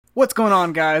What's going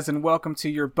on, guys, and welcome to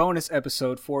your bonus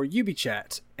episode for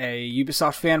UbiChat, a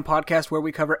Ubisoft fan podcast where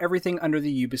we cover everything under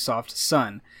the Ubisoft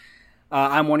sun.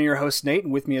 I'm one of your hosts, Nate,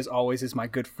 and with me, as always, is my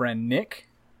good friend, Nick.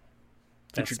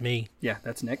 That's me. Yeah,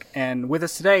 that's Nick. And with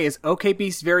us today is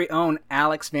OKBeast's very own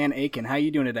Alex Van Aken. How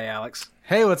you doing today, Alex?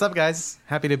 Hey, what's up, guys?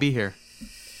 Happy to be here.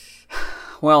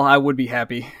 Well, I would be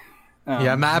happy.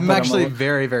 I'm actually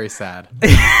very, very sad.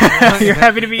 You're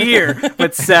happy to be here,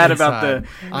 but sad about the...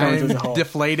 I'm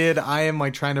deflated. I am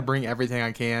like trying to bring everything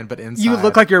I can, but inside... You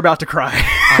look like you're about to cry.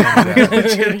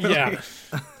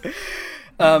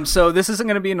 Yeah. So this isn't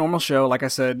going to be a normal show. Like I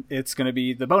said, it's going to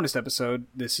be the bonus episode.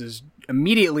 This is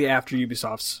immediately after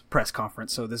Ubisoft's press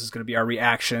conference, so this is going to be our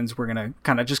reactions. We're going to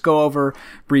kind of just go over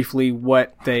briefly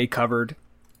what they covered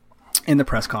in the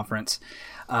press conference.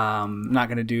 Not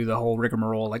going to do the whole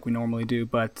rigmarole like we normally do,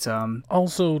 but...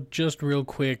 Also, just real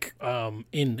quick,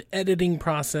 in the editing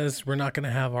process, we're not going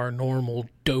to have our normal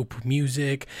dope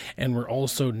music, and we're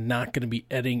also not going to be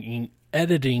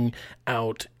editing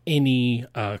out any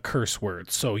curse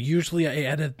words. So usually I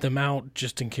edit them out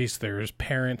just in case there's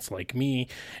parents like me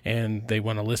and they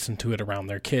want to listen to it around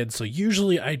their kids. So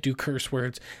usually I do curse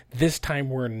words. This time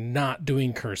we're not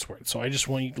doing curse words. So I just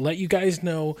want to let you guys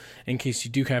know in case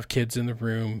you do have kids in the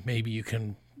room, maybe you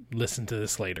can listen to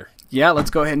this later. Yeah,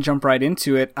 let's go ahead and jump right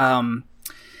into it.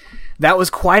 That was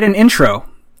quite an intro.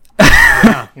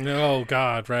 Yeah. Oh,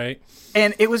 God, right?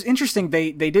 And it was interesting.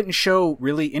 They didn't show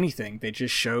really anything. They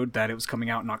just showed that it was coming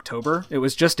out in October. It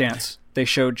was Just Dance. They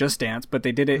showed Just Dance, but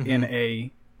they did it in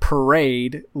a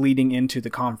parade leading into the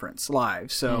conference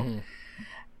live. So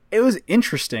it was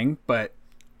interesting, but...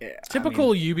 Typical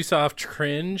Ubisoft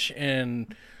cringe,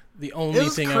 and the only it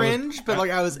was thing cringe, but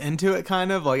like I was into it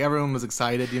kind of. Like everyone was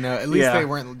excited, you know? At least they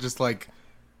weren't just like...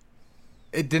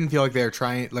 It didn't feel like they were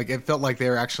trying, like, it felt like they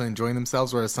were actually enjoying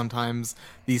themselves, whereas sometimes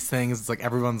these things, it's like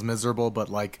everyone's miserable, but,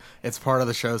 like, it's part of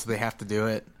the show, so they have to do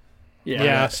it.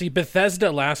 Yeah, see,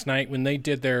 Bethesda last night, when they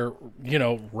did their,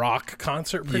 rock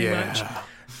concert pretty much,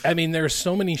 I mean, there's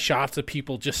so many shots of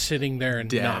people just sitting there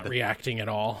and not reacting at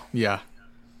all. Yeah.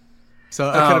 So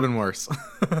it could have been worse.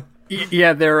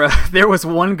 Yeah, there was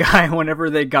one guy whenever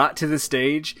they got to the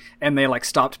stage and they like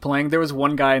stopped playing. There was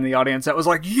one guy in the audience that was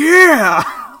like, "Yeah!"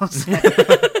 I was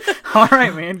like, all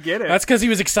right, man, get it. That's because he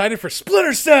was excited for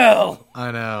Splinter Cell.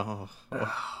 I know.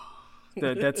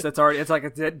 That's already. It's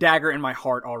like a dagger in my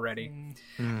heart already.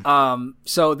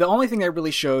 So the only thing they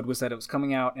really showed was that it was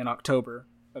coming out in October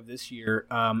of this year,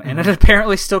 and it's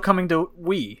apparently still coming to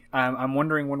Wii. I'm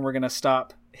wondering when we're gonna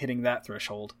stop hitting that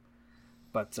threshold.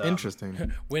 But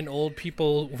interesting. When the old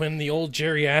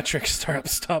geriatrics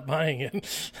stop buying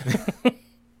it.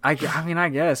 I mean, I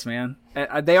guess, man.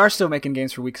 They are still making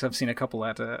games for Wii, because I've seen a couple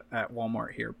at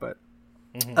Walmart here. But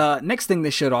next thing they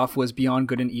showed off was Beyond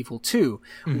Good and Evil 2,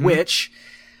 which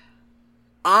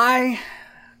I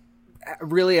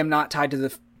really am not tied to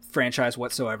the franchise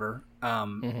whatsoever.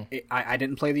 I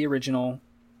didn't play the original,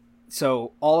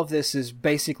 so all of this is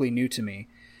basically new to me.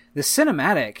 The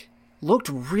cinematic looked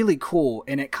really cool,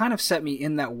 and it kind of set me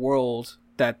in that world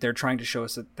that they're trying to show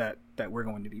us that we're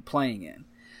going to be playing in.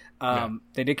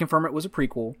 They did confirm it was a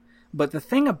prequel, but the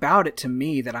thing about it to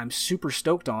me that I'm super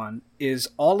stoked on is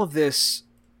all of this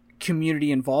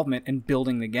community involvement in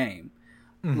building the game.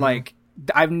 Like,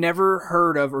 I've never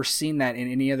heard of or seen that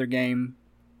in any other game,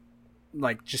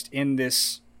 like just in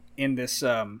this what's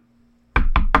the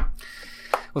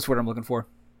word I'm looking for?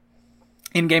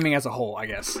 In gaming as a whole, I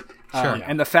guess. Sure.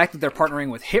 And the fact that they're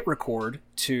partnering with Hit Record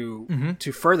to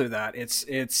further that,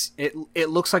 it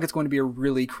looks like it's going to be a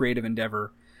really creative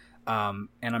endeavor, and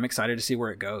I'm excited to see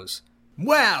where it goes.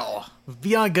 Wow,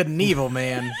 Beyond Good and Evil,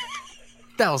 man,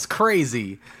 that was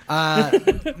crazy.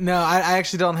 No, I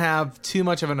actually don't have too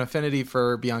much of an affinity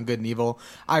for Beyond Good and Evil.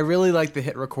 I really like the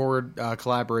Hit Record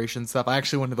collaboration stuff. I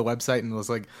actually went to the website and was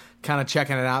like kind of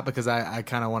checking it out because I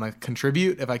kind of want to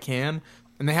contribute if I can.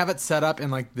 And they have it set up in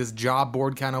like this job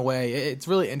board kind of way. It's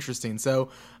really interesting. So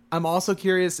I'm also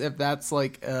curious if that's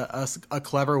like a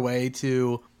clever way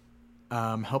to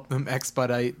help them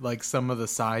expedite like some of the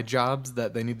side jobs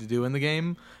that they need to do in the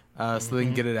game, so they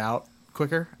can get it out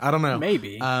quicker. I don't know.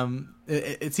 Maybe.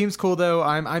 It seems cool though.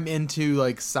 I'm into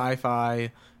like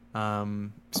sci-fi,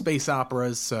 space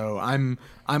operas, so I'm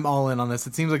all in on this.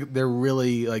 It seems like they're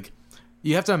really like.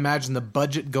 You have to imagine the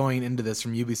budget going into this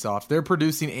from Ubisoft. They're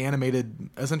producing animated,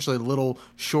 essentially little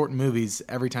short movies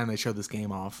every time they show this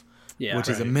game off, which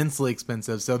is immensely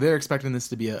expensive. So they're expecting this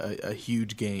to be a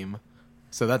huge game.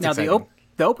 So that's exciting.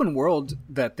 The open world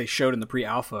that they showed in the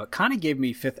pre-alpha kind of gave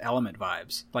me Fifth Element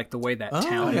vibes, like the way that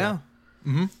town. Yeah.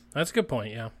 That's a good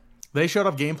point, yeah. They showed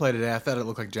off gameplay today. I thought it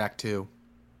looked like Jak 2.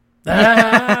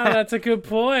 That's a good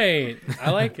point.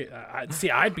 I like it. See,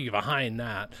 I'd be behind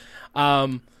that.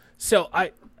 So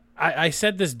I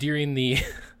said this during the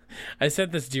I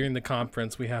said this during the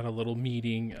conference. We had a little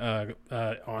meeting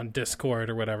on Discord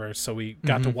or whatever, so we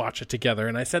got to watch it together.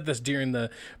 And I said this during the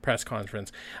press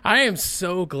conference. I am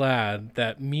so glad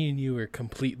that me and you are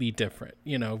completely different,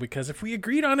 because if we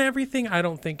agreed on everything, I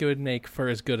don't think it would make for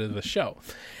as good of a show.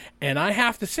 And I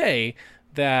have to say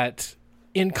that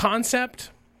in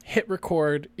concept, hit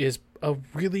record is a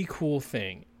really cool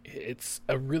thing. It's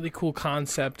a really cool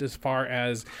concept as far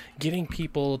as getting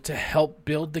people to help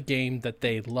build the game that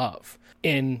they love.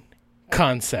 In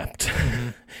concept.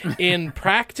 In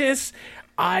practice,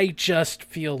 I just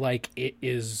feel like it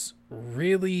is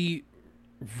really,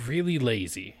 really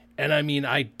lazy. And I mean,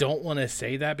 I don't want to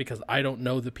say that because I don't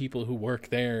know the people who work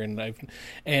there, and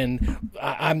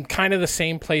I'm kind of the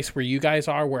same place where you guys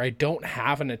are, where I don't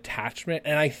have an attachment.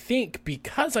 And I think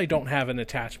because I don't have an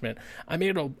attachment, I'm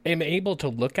able to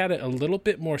look at it a little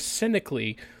bit more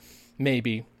cynically,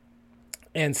 maybe,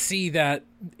 and see that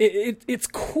it's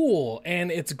cool and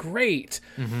it's great.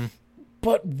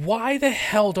 But why the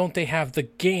hell don't they have the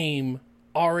game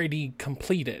already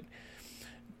completed?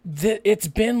 It's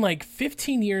been like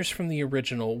 15 years from the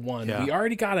original one. Yeah. We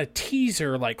already got a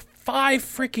teaser like 5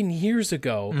 freaking years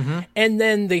ago. And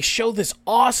then they show this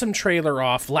awesome trailer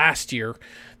off last year.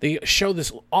 And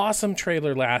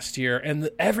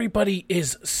everybody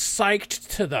is psyched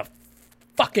to the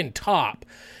fucking top.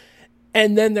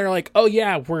 And then they're like, oh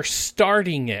yeah, we're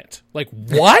starting it. Like,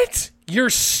 what?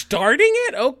 You're starting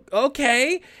it? Oh,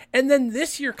 okay. And then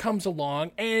this year comes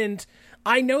along, and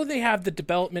I know they have the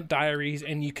development diaries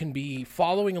and you can be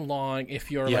following along if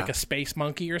you're like a space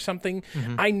monkey or something.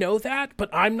 I know that,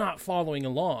 but I'm not following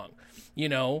along,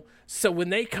 So when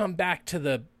they come back to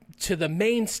the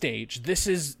main stage, this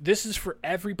is for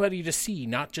everybody to see,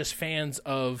 not just fans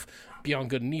of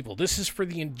Beyond Good and Evil. This is for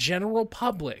the general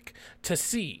public to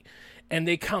see. And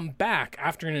they come back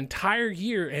after an entire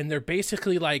year and they're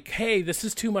basically like, hey, this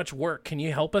is too much work. Can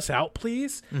you help us out,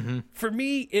 please? For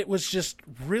me, it was just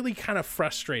really kind of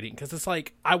frustrating because it's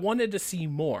like I wanted to see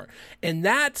more. And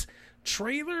that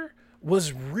trailer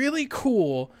was really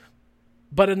cool.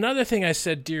 But another thing I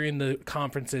said during the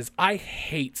conference is I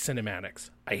hate cinematics.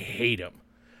 I hate them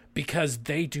because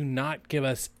they do not give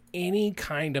us any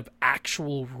kind of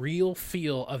actual real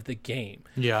feel of the game.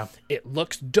 Yeah. It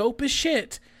looks dope as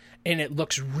shit. And it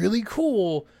looks really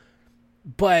cool,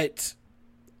 but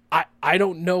I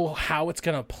don't know how it's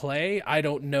going to play. I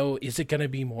don't know, is it going to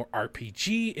be more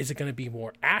RPG? Is it going to be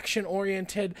more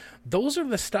action-oriented? Those are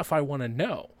the stuff I want to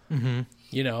know,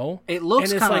 It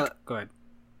looks kind of... Like, go ahead.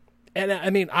 And I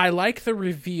mean, I like the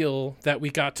reveal that we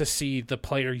got to see the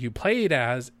player you played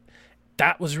as.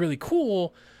 That was really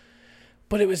cool,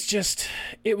 but it was just,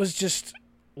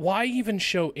 why even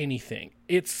show anything?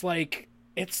 It's like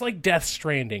Death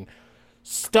Stranding.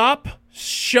 Stop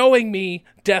showing me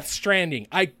Death Stranding.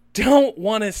 I don't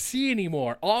want to see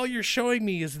anymore. All you're showing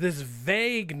me is this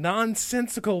vague,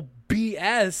 nonsensical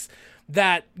BS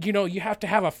that, you have to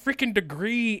have a freaking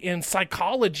degree in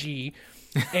psychology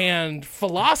and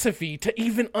philosophy to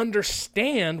even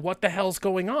understand what the hell's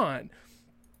going on.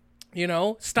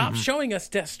 Stop showing us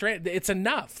Death Stranding. It's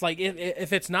enough. Like,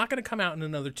 if it's not going to come out in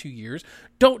another 2 years,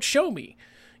 don't show me.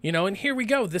 And here we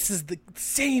go. This is the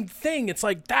same thing. It's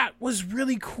like, that was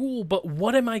really cool, but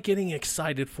what am I getting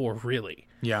excited for, really?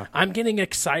 Yeah. I'm getting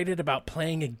excited about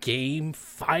playing a game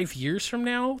 5 years from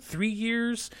now, 3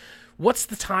 years. What's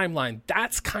the timeline?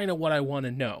 That's kind of what I want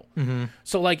to know.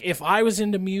 So, like, if I was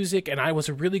into music and I was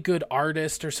a really good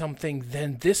artist or something,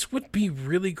 then this would be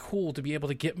really cool to be able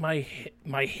to get my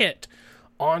hit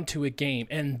onto a game.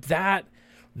 And that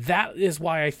is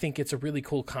why I think it's a really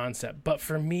cool concept. But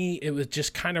for me, it was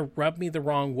just kind of rubbed me the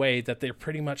wrong way that they're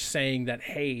pretty much saying that,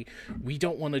 hey, we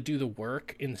don't want to do the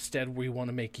work. Instead, we want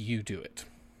to make you do it.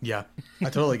 Yeah, I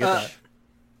totally get that.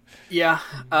 Yeah.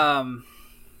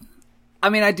 I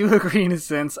mean, I do agree in a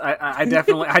sense. I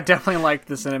definitely liked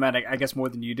the cinematic, I guess, more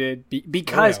than you did.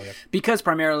 Because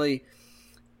primarily,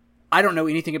 I don't know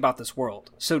anything about this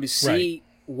world. So to see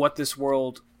what this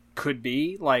world could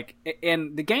be like,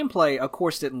 and the gameplay of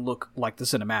course didn't look like the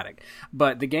cinematic,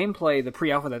 but the gameplay, the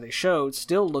pre-alpha that they showed,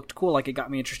 still looked cool. Like, it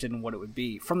got me interested in what it would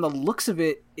be. From the looks of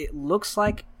it, it looks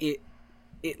like it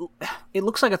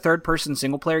looks like a third-person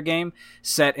single-player game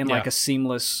set in like a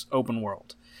seamless open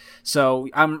world. So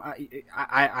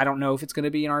I don't know if it's going to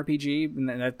be an RPG,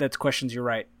 and that's questions, you're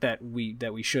right, that we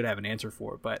should have an answer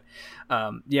for. But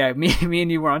me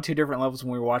and you were on 2 different levels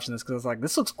when we were watching this, because I was like,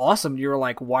 this looks awesome. You were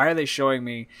like, why are they showing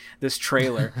me this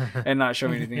trailer and not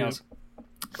showing me anything else?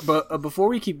 But before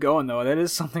we keep going, though, that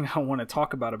is something I want to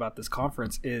talk about this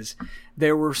conference. Is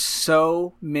there were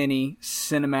so many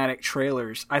cinematic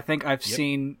trailers. I think I've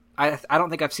seen. I don't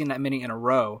think I've seen that many in a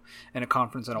row in a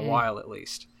conference in a while, at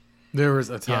least. There was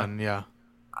a ton, yeah.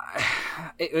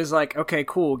 It was like, okay,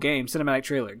 cool, game, cinematic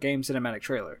trailer, game, cinematic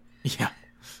trailer. Yeah.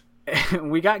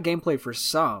 We got gameplay for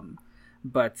some,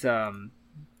 but not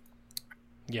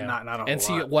a whole and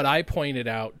see, lot. what I pointed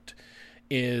out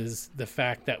is the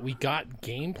fact that we got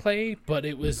gameplay, but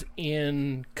it was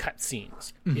in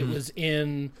cutscenes. It was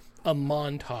in a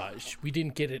montage. We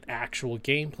didn't get an actual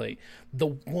gameplay. The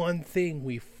one thing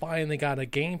we finally got a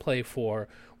gameplay for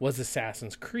was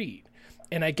Assassin's Creed.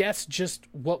 And I guess just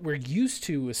what we're used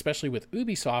to, especially with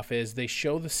Ubisoft, is they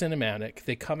show the cinematic,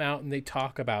 they come out and they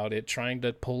talk about it, trying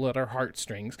to pull at our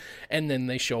heartstrings, and then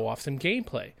they show off some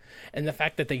gameplay. And the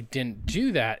fact that they didn't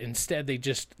do that, instead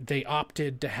they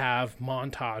opted to have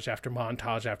montage after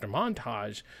montage after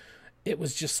montage, it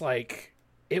was just like,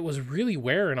 it was really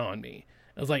wearing on me.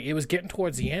 It was like, it was getting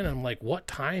towards the end, and I'm like, what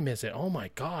time is it? Oh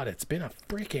my God, it's been a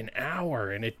freaking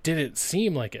hour, and it didn't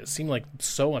seem like it. It seemed like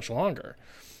so much longer.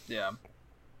 Yeah.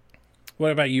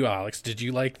 What about you, Alex? Did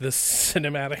you like the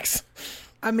cinematics?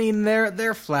 I mean,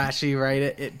 they're flashy, right?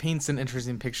 It paints an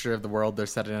interesting picture of the world they're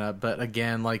setting up. But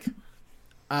again, like,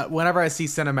 whenever I see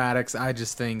cinematics, I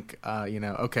just think,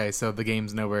 okay, so the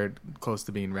game's nowhere close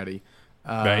to being ready.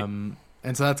 Right.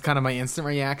 And so that's kind of my instant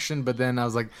reaction. But then I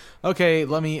was like, okay,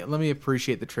 let me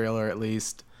appreciate the trailer at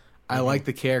least. I like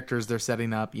the characters they're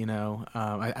setting up.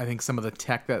 I think some of the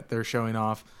tech that they're showing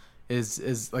off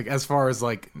is like, as far as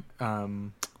like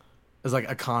as like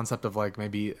a concept of like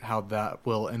maybe how that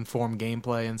will inform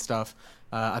gameplay and stuff.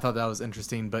 I thought that was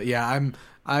interesting. But yeah,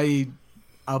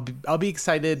 I'll be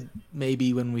excited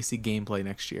maybe when we see gameplay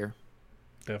next year.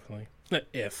 Definitely.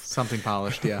 If Something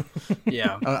polished, yeah.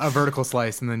 Yeah. A vertical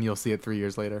slice, and then you'll see it 3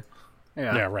 years later.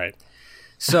 Yeah, right.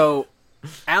 So,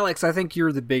 Alex, I think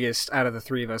you're the biggest out of the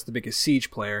three of us, the biggest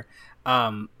Siege player.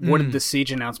 What did the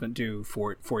Siege announcement do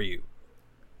for you?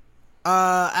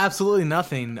 Absolutely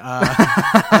nothing.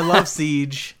 I love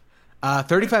Siege.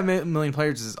 35 million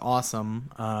players is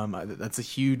awesome. That's a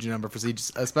huge number for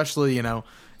Siege, especially,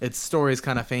 its story is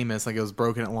kind of famous. Like, it was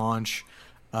broken at launch.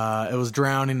 It was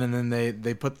drowning, and then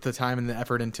they put the time and the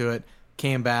effort into it,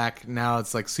 came back. Now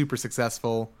it's like super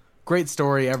successful. Great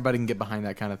story. Everybody can get behind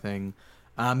that kind of thing.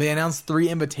 They announced 3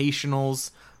 invitationals,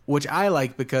 which I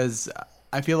like because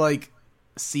I feel like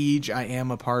Siege I am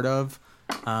a part of.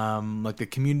 Like the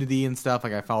community and stuff.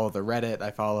 Like, I follow the Reddit,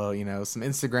 I follow some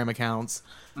Instagram accounts,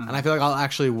 and I feel like I'll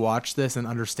actually watch this and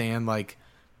understand like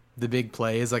the big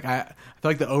plays. Like, I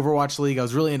feel like the Overwatch League, I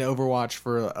was really into Overwatch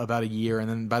for about a year, and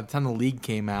then by the time the league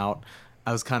came out,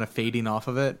 I was kind of fading off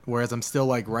of it, whereas I'm still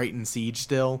like right in Siege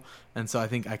still, and so I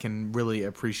think I can really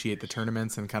appreciate the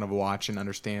tournaments and kind of watch and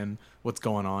understand what's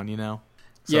going on, So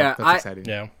Yeah, that's exciting.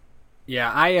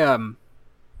 Yeah,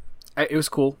 it was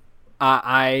cool.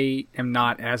 I am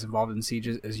not as involved in Siege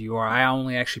as you are. I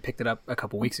only actually picked it up a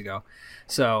couple weeks ago,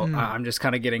 so I'm just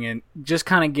kind of getting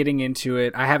into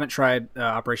it. I haven't tried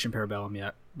Operation Parabellum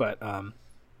yet, but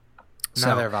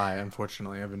Neither have I.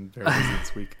 Unfortunately, I've been very busy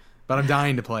this week, but I'm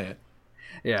dying to play it.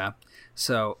 Yeah.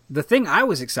 So the thing I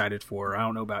was excited for, I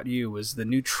don't know about you, was the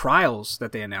new Trials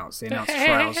that they announced. They announced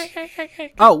Trials.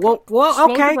 Oh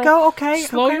well, okay, go, okay,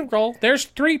 Slow okay. your roll. There's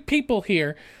 3 people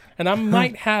here. And I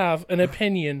might have an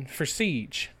opinion for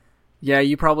Siege. Yeah,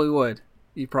 you probably would.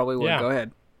 Yeah. Go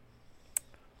ahead.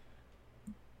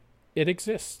 It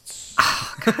exists.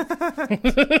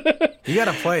 You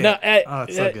gotta play it. No,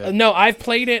 it's so good. No, I've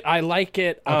played it. I like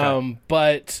it. Okay.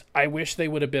 But I wish they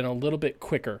would have been a little bit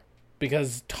quicker.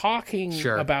 Because talking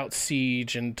Sure. about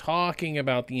Siege and talking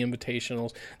about the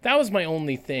invitationals, that was my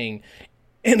only thing.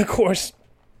 And of course...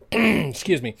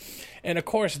 excuse me. And of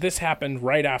course, this happened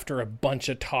right after a bunch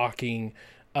of talking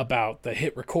about the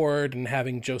hit record and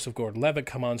having Joseph Gordon-Levitt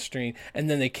come on stream. And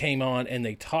then they came on and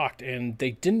they talked and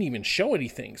they didn't even show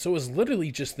anything. So it was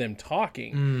literally just them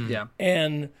talking. Yeah.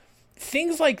 And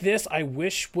things like this, I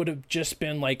wish would have just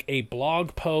been like a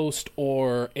blog post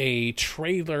or a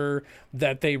trailer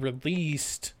that they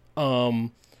released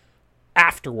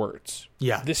afterwards.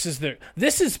 Yeah. This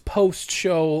is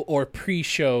post-show or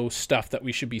pre-show stuff that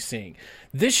we should be seeing.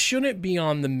 This shouldn't be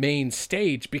on the main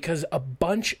stage because a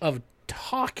bunch of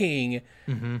talking,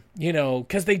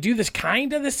 because they do this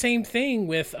kind of the same thing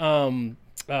with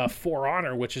For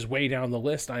Honor, which is way down the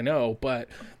list, I know, but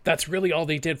that's really all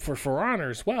they did for Honor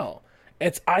as well.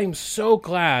 I'm so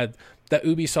glad that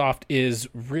Ubisoft is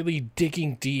really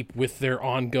digging deep with their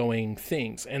ongoing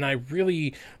things. And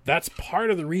that's part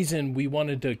of the reason we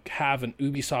wanted to have an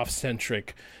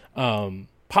Ubisoft-centric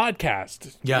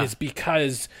podcast Yeah. is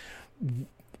because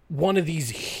one of these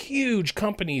huge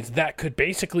companies that could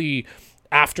basically,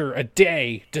 after a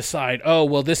day, decide, oh,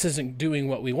 well, this isn't doing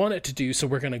what we want it to do, so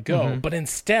we're going to go. But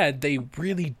instead, they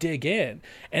really dig in.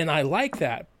 And I like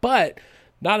that. But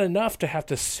not enough to have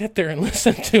to sit there and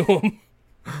listen to them.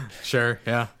 Sure,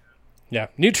 yeah. Yeah,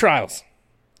 new Trials.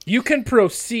 You can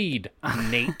proceed,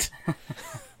 Nate.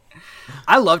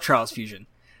 I love Trials Fusion.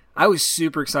 I was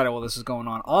super excited while this was going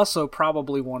on. Also,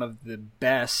 probably one of the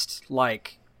best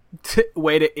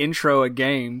way to intro a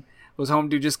game was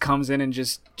Homedude just comes in and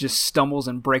just stumbles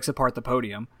and breaks apart the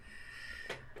podium.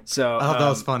 So I thought that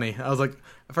was funny. I was like,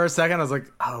 for a second, I was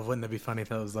like, oh, wouldn't that be funny if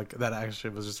that was like that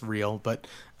actually was just real? But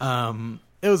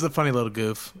it was a funny little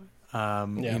goof.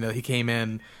 You know, he came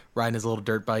in riding his little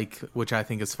dirt bike, which I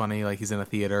think is funny. Like he's in a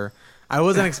theater. I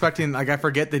wasn't expecting. Like I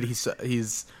forget that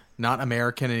he's not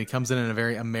American, and he comes in a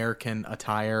very American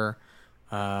attire,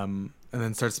 and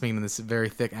then starts speaking in this very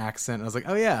thick accent. I was like,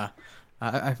 oh yeah,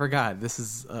 I forgot this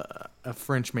is a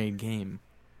French-made game.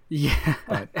 Yeah.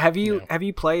 But, have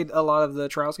you played a lot of the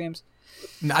Trials games?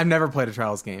 I've never played a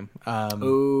Trials game.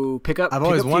 Pick up. I've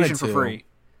always wanted Fusion to. for free.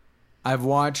 I've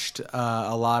watched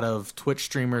a lot of Twitch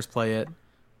streamers play it.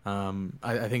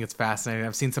 I think it's fascinating.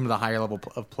 I've seen some of the higher level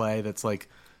of play that's like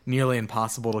nearly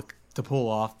impossible to pull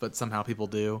off, but somehow people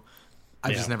do.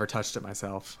 I've just never touched it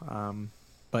myself.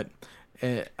 But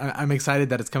I'm excited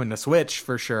that it's coming to Switch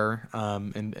for sure.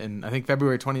 And I think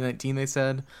February 2019 they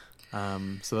said.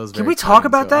 So those. Can we talk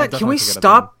about that? Can we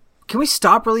stop? Can we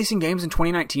stop releasing games in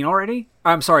 2019 already?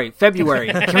 I'm sorry, February.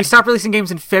 Can we stop releasing games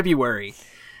in February?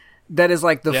 That is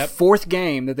like the fourth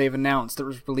game that they've announced that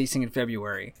was releasing in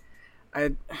February.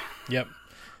 Yep.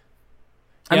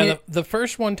 I mean, the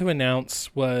first one to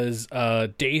announce was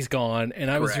Days Gone,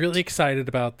 and I was really excited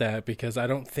about that because I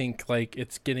don't think like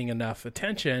it's getting enough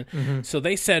attention. Mm-hmm. So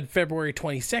they said February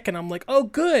 22nd. I'm like, oh,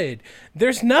 good.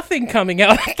 There's nothing coming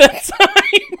out at that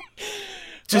time.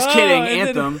 Just kidding,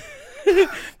 Anthem.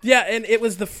 Yeah, and it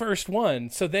was the first one.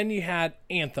 So then you had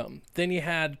Anthem. Then you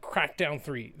had Crackdown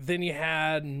 3. Then you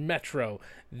had Metro.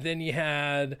 Then you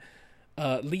had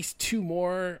at least two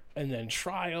more, and then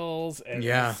Trials. And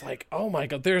it's like, oh my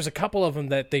God. There's a couple of them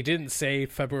that they didn't say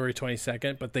February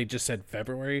 22nd, but they just said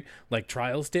February, like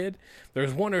Trials did.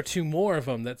 There's one or two more of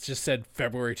them that just said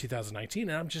February 2019,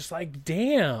 and I'm just like,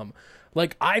 damn.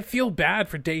 Like, I feel bad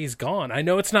for Days Gone. I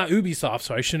know it's not Ubisoft,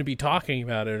 so I shouldn't be talking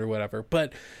about it or whatever,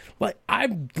 but like,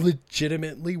 I'm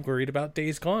legitimately worried about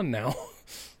Days Gone now.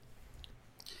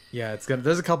 Yeah, it's gonna.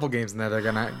 There's a couple games in there that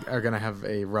are gonna have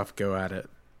a rough go at it.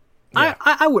 Yeah.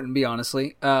 I wouldn't be,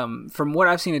 honestly. From what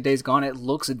I've seen of Days Gone, it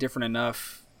looks different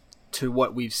enough to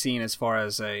what we've seen as far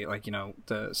as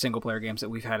the single player games that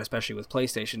we've had, especially with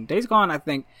PlayStation. Days Gone, I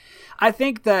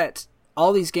think that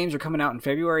all these games are coming out in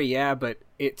February, yeah, but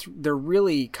they're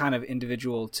really kind of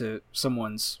individual to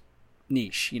someone's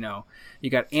niche. You know, you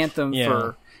got Anthem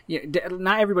for. Yeah,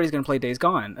 not everybody's going to play Days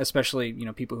Gone, especially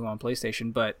people who own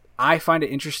PlayStation. But I find it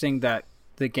interesting that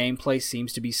the gameplay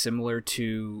seems to be similar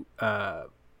to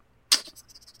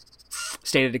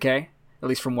State of Decay, at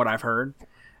least from what I've heard.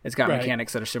 It's got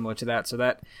mechanics that are similar to that, so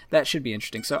that should be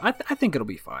interesting. So I think it'll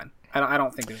be fine. I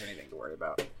don't think there's anything to worry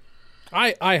about.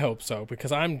 I hope so,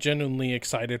 because I'm genuinely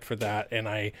excited for that, and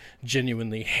I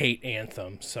genuinely hate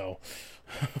Anthem. So,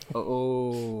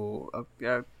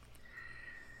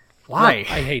 why?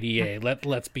 I hate EA.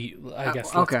 Let's be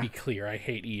clear. I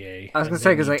hate EA. I was gonna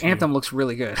say because Anthem looks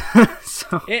really good.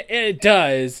 So. It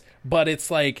does, but it's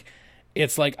like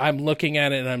I'm looking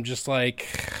at it and I'm just like,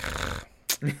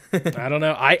 I don't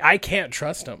know. I can't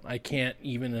trust them. I can't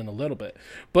even in a little bit.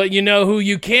 But you know who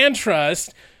you can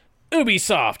trust?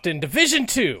 Ubisoft and Division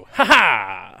 2.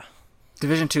 Ha!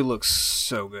 Division 2 looks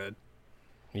so good.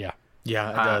 Yeah.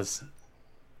 Yeah, it does.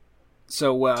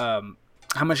 So,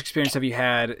 how much experience have you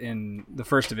had in the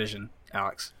first Division,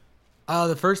 Alex?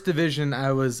 The first Division,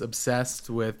 I was obsessed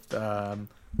with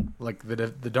like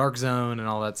the Dark Zone and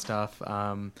all that stuff.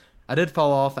 I did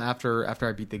fall off after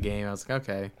I beat the game. I was like,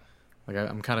 okay, like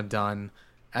I'm kind of done.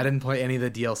 I didn't play any of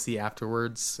the DLC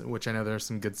afterwards, which I know there's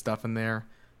some good stuff in there.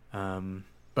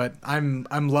 But I'm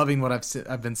loving what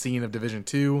I've been seeing of Division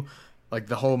 2. Like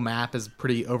the whole map is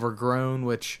pretty overgrown,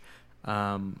 which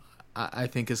I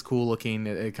think is cool looking.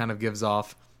 It kind of gives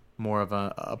off more of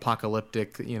a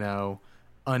apocalyptic,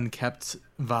 unkept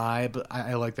vibe.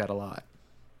 I like that a lot.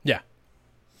 Yeah.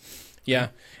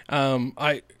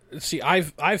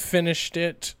 I've finished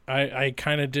it. I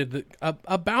kind of did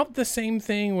about the same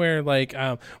thing where like,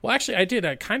 actually I did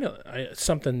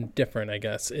something different, I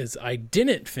guess, is I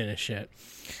didn't finish it.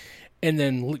 And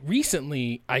then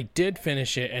recently I did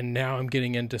finish it, and now I'm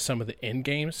getting into some of the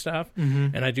in-game stuff.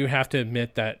 And I do have to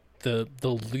admit that the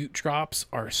loot drops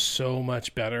are so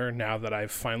much better now that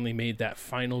I've finally made that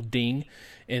final ding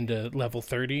into level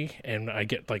 30 and I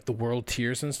get like the world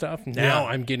tiers and stuff. Now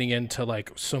I'm getting into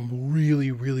like some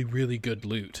really, really, really good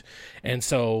loot. And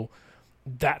so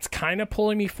that's kind of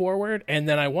pulling me forward. And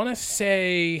then I want to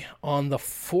say on the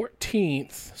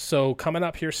 14th, so coming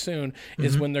up here soon,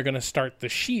 is when they're going to start the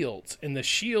shields. And the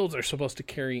shields are supposed to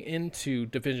carry into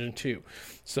Division 2.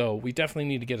 So we definitely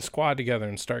need to get a squad together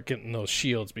and start getting those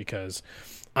shields because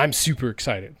I'm super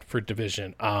excited for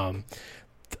Division. I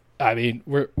mean,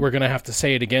 we're going to have to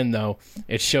say it again, though.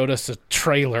 It showed us a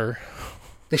trailer.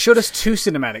 They showed us 2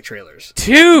 cinematic trailers.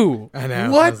 2! I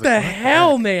know. What the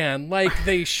hell, man? Like,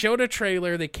 they showed a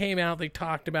trailer, they came out, they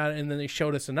talked about it, and then they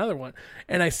showed us another one.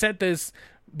 And I said this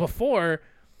before,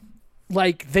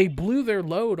 like, they blew their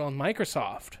load on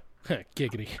Microsoft.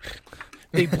 Giggity.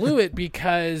 They blew it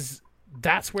because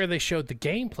that's where they showed the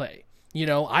gameplay. You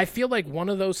know, I feel like one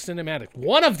of those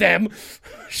one of them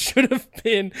should have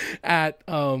been at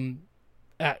the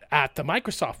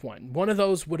Microsoft one. One of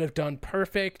those would have done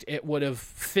perfect. It would have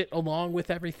fit along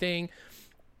with everything.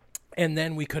 And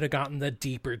then we could have gotten the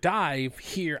deeper dive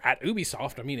here at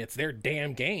Ubisoft. I mean, it's their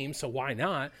damn game, so why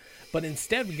not? But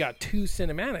instead, we got 2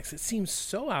 cinematics. It seems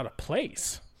so out of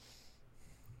place.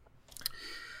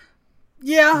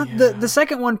 Yeah. The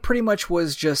second one pretty much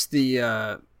was just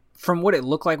the... from what it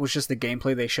looked like, was just the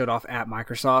gameplay they showed off at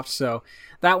Microsoft. So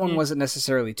that one wasn't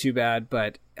necessarily too bad,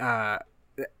 but...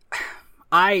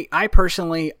 I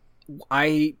personally,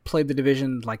 I played the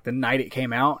Division like the night it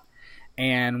came out,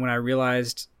 and when I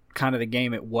realized kind of the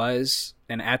game it was,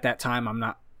 and at that time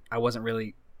I wasn't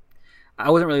really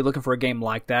looking for a game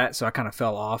like that, so I kind of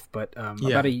fell off. But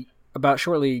about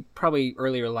shortly, probably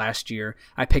earlier last year,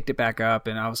 I picked it back up,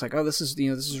 and I was like, oh, this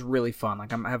is really fun.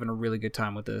 Like, I'm having a really good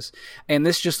time with this, and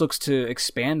this just looks to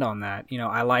expand on that. You know,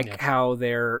 I like how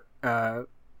they're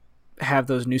have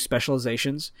those new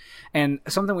specializations. And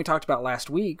something we talked about last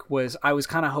week was I was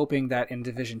kind of hoping that in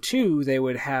Division 2 they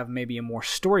would have maybe a more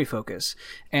story focus.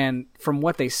 And from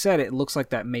what they said, it looks like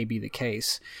that may be the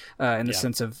case in the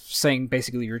sense of saying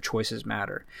basically your choices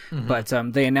matter. But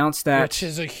they announced that... Which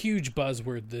is a huge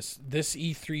buzzword. This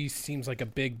E3 seems like a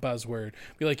big buzzword.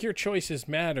 Be like, your choices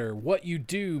matter. What you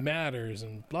do matters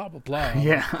and blah, blah, blah.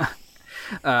 Yeah.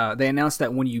 They announced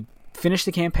that when you finish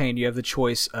the campaign, you have the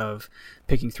choice of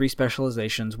picking 3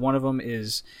 specializations. One of them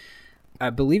is, I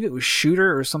believe it was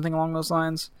shooter or something along those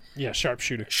lines. Yeah,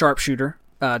 sharpshooter. Sharpshooter,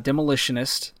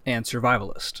 demolitionist, and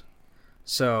survivalist.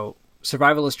 So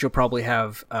survivalist, you'll probably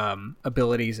have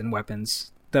abilities and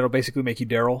weapons that'll basically make you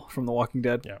Daryl from The Walking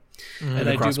Dead. Yeah, and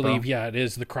I do believe, it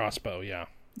is the crossbow. Yeah.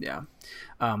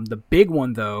 The big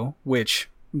one though, which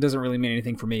doesn't really mean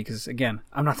anything for me because, again,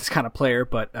 I'm not this kind of player,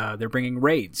 but they're bringing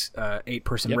raids,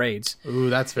 8-person raids. Ooh,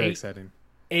 that's very exciting.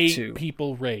 8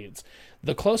 people raids.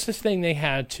 The closest thing they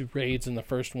had to raids in the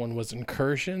first one was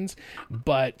incursions,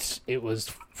 but it was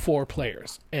 4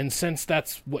 players. And since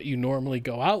that's what you normally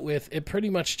go out with, it pretty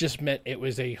much just meant it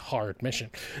was a hard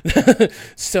mission.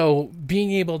 So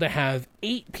being able to have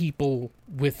 8 people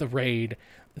with a raid,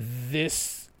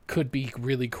 this could be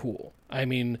really cool. I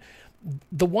mean,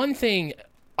 the one thing...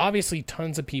 Obviously,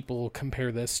 tons of people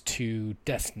compare this to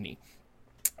Destiny.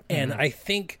 And I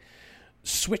think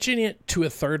switching it to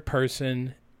a third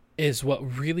person is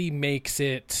what really makes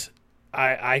it,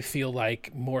 I feel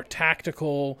like, more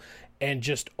tactical and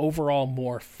just overall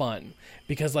more fun.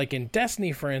 Because like in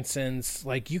Destiny, for instance,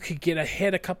 like you could get a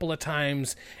hit a couple of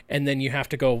times and then you have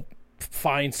to go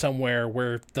find somewhere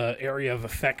where the area of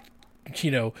effect,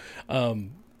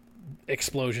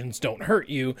 explosions don't hurt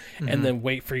you, and then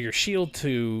wait for your shield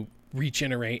to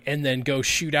regenerate and then go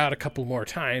shoot out a couple more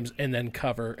times and then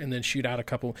cover and then shoot out a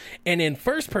couple. And in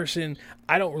first person,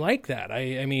 I don't like that.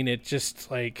 I mean, it just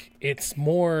like, it's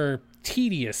more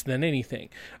tedious than anything.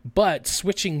 But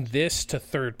switching this to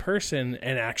third person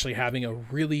and actually having a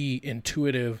really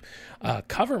intuitive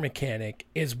cover mechanic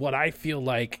is what I feel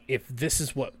like, if this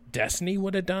is what Destiny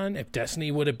would have done, if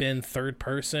Destiny would have been third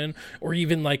person or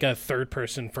even like a third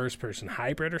person first person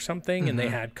hybrid or something, and they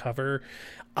had cover,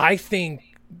 I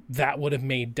think that would have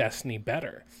made Destiny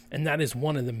better. And that is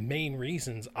one of the main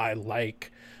reasons I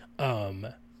like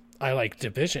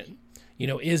Division,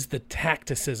 is the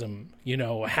tacticism,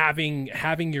 having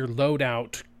your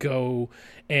loadout go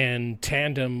and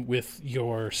tandem with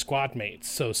your squad mates.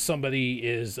 So somebody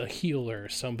is a healer,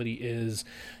 somebody is,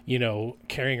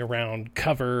 carrying around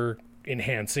cover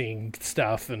enhancing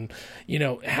stuff, and,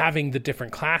 having the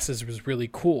different classes was really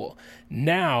cool.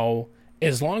 Now,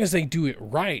 as long as they do it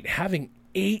right, having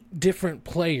 8 different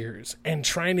players and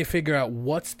trying to figure out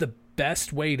what's the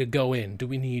best way to go in. Do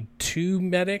we need 2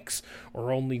 medics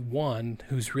or only 1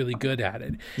 who's really good at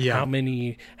it? Yeah. How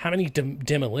many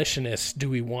demolitionists do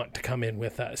we want to come in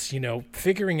with us?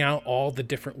 Figuring out all the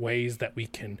different ways that we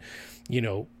can,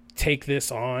 take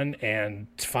this on and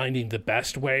finding the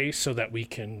best way so that we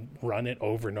can run it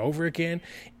over and over again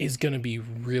is going to be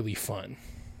really fun.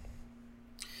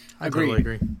 I totally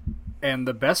agree. And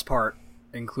the best part,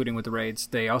 including with the raids,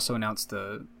 they also announced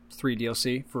the 3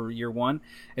 DLC for year 1.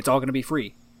 It's all going to be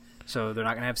free. So they're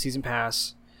not going to have season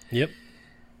pass. Yep.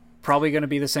 Probably going to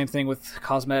be the same thing with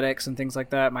cosmetics and things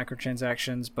like that,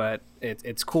 microtransactions, but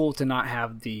it's cool to not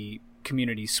have the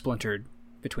community splintered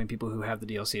between people who have the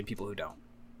DLC and people who don't.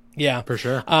 Yeah. For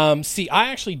sure. See,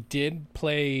 I actually did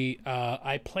play,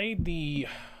 I played the,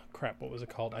 what was it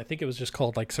called? I think it was just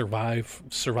called like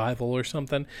Survival or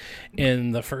something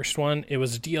in the first one. It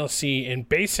was a DLC, and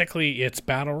basically it's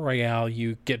Battle Royale.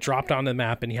 You get dropped on the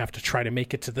map and you have to try to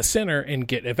make it to the center and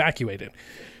get evacuated.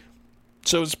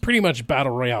 So it's pretty much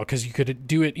Battle Royale because you could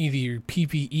do it either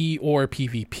PvE or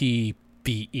PvP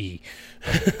BE.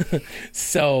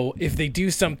 So if they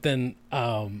do something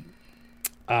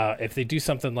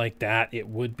like that, it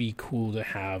would be cool to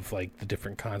have like the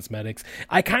different cosmetics.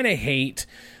 I kind of hate,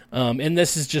 and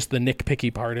this is just the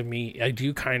nitpicky part of me, I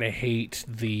do kind of hate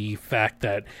the fact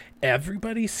that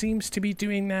everybody seems to be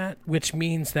doing that, which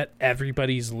means that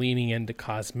everybody's leaning into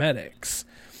cosmetics.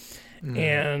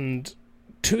 And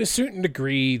to a certain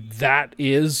degree, that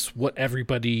is what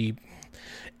everybody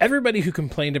who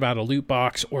complained about a loot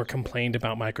box or complained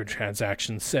about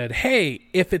microtransactions said, hey,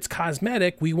 if it's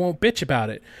cosmetic, we won't bitch about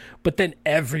it. But then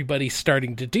everybody's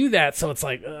starting to do that, so it's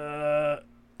like,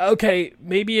 okay,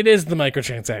 maybe it is the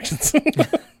microtransactions.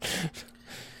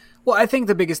 Well, I think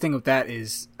the biggest thing with that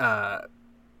is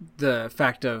the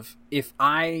fact of if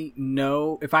I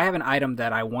have an item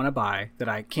that I want to buy, that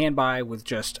I can buy with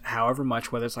just however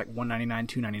much, whether it's like $1.99,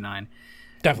 $2.99,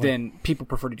 Definitely. then people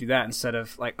prefer to do that instead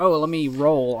of like, oh, let me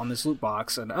roll on this loot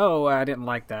box, and oh, I didn't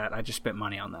like that, I just spent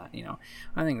money on that.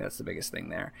 I think that's the biggest thing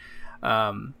there.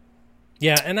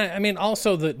 Yeah, and I mean,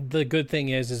 also the good thing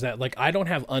is that like I don't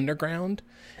have Underground,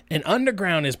 and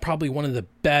Underground is probably one of the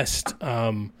best,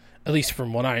 at least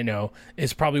from what I know,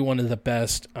 is probably one of the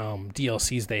best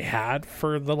DLCs they had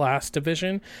for the last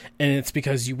Division, and it's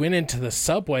because you went into the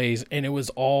subways and it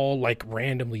was all like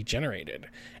randomly generated,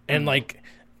 and like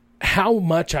how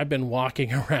much I've been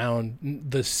walking around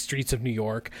the streets of New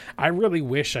York, I really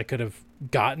wish I could have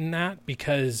gotten that,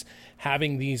 because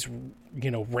having these,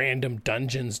 random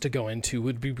dungeons to go into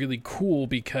would be really cool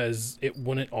because it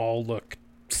wouldn't all look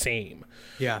same.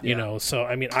 Yeah. So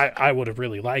I mean, I would have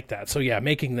really liked that. So yeah,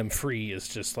 making them free is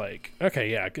just like,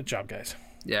 okay, yeah, good job, guys.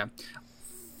 Yeah.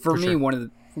 For me, sure. one of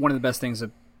the best things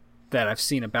that I've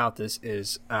seen about this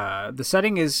is the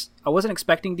setting is, I wasn't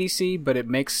expecting DC, but it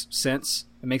makes sense.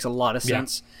 It makes a lot of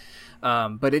sense. Yeah.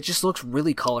 But it just looks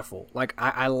really colorful. Like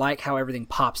I like how everything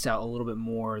pops out a little bit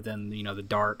more than the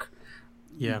dark.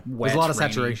 Yeah. Wet, There's a lot of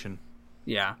rainy. saturation.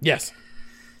 Yeah. Yes.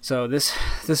 So this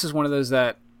is one of those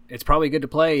that it's probably good to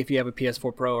play if you have a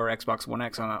PS4 Pro or Xbox One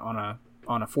X on a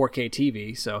 4K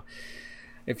TV. So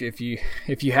if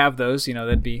you have those,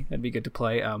 that'd be good to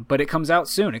play. But it comes out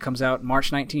soon. It comes out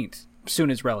March 19th. Soon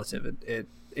is relative.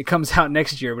 It comes out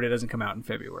next year, but it doesn't come out in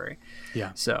February.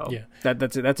 Yeah. So yeah.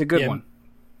 That's a good one.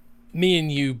 Me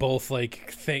and you both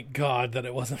like thank God that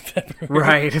it wasn't February.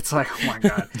 Right. It's like, oh my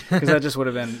God, because that just would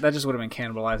have been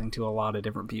cannibalizing to a lot of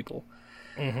different people.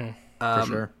 Mm-hmm. For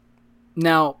sure.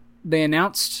 Now they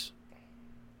announced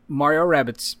Mario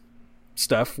Rabbids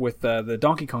stuff with the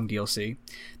Donkey Kong DLC.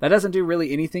 That doesn't do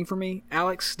really anything for me,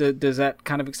 Alex. Does that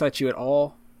kind of excite you at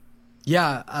all?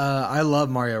 Yeah, I love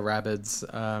Mario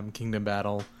Rabbids Kingdom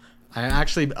Battle. I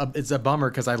actually, it's a bummer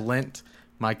because I lent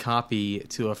my copy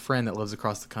to a friend that lives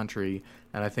across the country,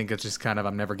 and I think it's just kind of,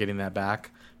 I'm never getting that back.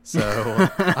 So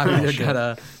I've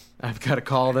got to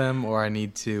call them, or I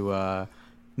need to go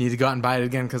out and buy it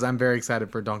again, because I'm very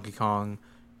excited for Donkey Kong.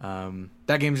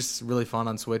 That game's just really fun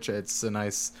on Switch. It's a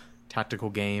nice tactical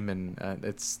game, and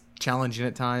it's challenging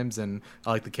at times, and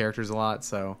I like the characters a lot,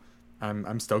 so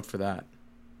I'm stoked for that.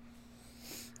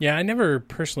 Yeah, I never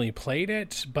personally played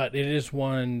it, but it is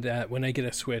one that when I get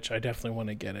a Switch, I definitely want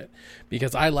to get it,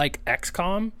 because I like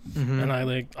XCOM, and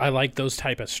I like those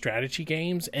type of strategy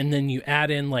games. And then you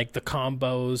add in like the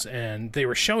combos, and they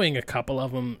were showing a couple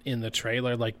of them in the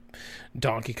trailer, like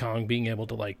Donkey Kong being able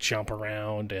to like jump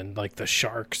around, and like the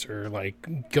sharks are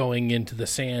like going into the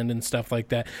sand and stuff like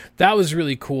that. That was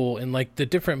really cool, and like the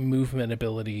different movement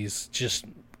abilities just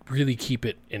really keep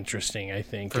it interesting, I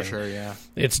think. For sure, yeah.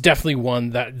 It's definitely one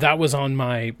that was on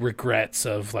my regrets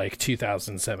of like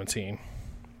 2017.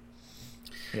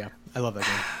 Yeah, I love that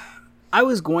game. I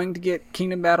was going to get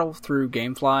Kingdom Battle through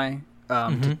GameFly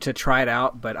to try it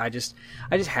out, but I just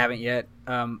haven't yet.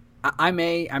 I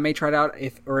may try it out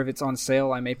if it's on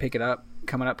sale. I may pick it up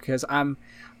coming up because I'm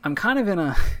kind of in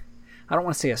a, I don't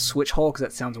want to say a Switch hole because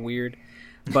that sounds weird,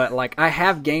 but like I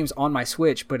have games on my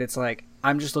Switch, but it's like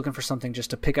I'm just looking for something just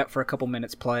to pick up for a couple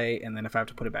minutes, play, and then if I have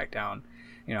to put it back down,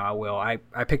 I will. I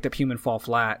picked up Human Fall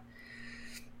Flat,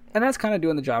 and that's kind of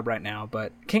doing the job right now.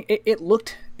 But it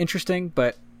looked interesting,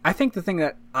 but I think the thing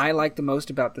that I like the most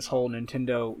about this whole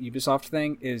Nintendo Ubisoft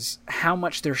thing is how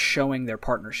much they're showing their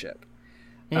partnership.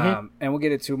 And we'll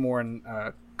get into more in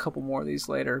a couple more of these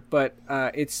later. But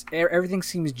everything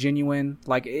seems genuine.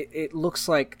 Like it looks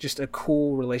like just a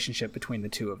cool relationship between the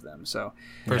two of them. So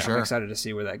For sure. I'm excited to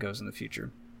see where that goes in the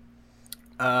future.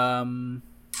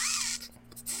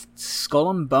 Skull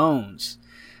and Bones,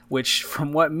 which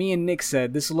from what me and Nick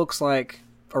said, this looks like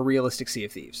a realistic Sea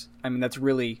of Thieves. I mean, that's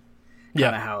really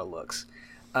kind of how it looks.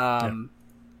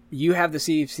 You have the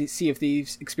Sea of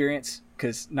Thieves experience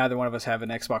because neither one of us have an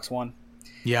Xbox One.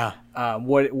 Yeah.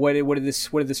 What did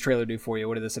this trailer do for you?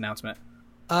 What did this announcement?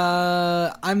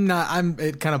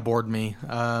 It kind of bored me.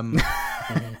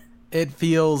 It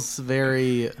feels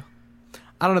very,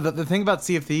 I don't know. The thing about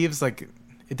Sea of Thieves, like,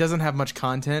 it doesn't have much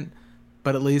content,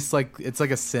 but at least like it's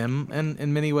like a sim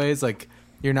in many ways. Like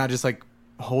you're not just like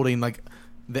holding like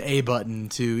the A button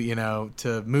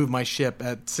to move my ship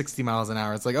at 60 miles an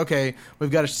hour. It's like, okay, we've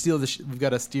got to steer the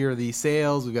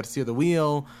sails, we've got to steer the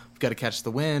wheel, we've got to catch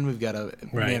the wind, we've got to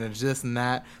manage this and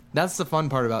that. That's the fun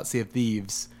part about Sea of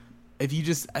Thieves. If you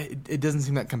just, it doesn't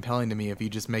seem that compelling to me if you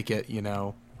just make it,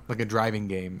 like a driving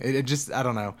game. It just, I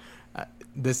don't know.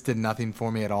 This did nothing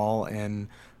for me at all. And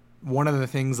one of the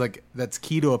things like that's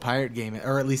key to a pirate game,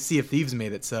 or at least Sea of Thieves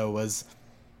made it so, was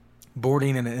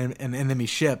boarding an enemy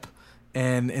ship.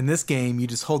 And in this game, you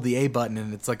just hold the A button,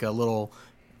 and it's a little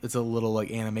like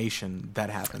animation that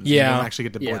happens. Yeah, you don't actually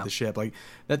get to board the ship. Like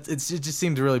that, it just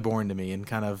seemed really boring to me and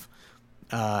kind of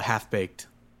half baked.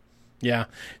 Yeah.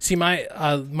 See,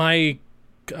 my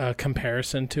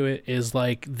comparison to it is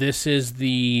like this is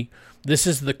the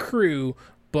crew,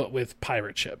 but with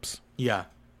pirate ships. Yeah.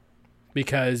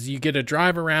 Because you get to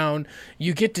drive around,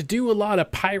 you get to do a lot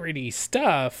of piratey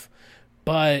stuff,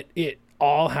 but it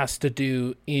all has to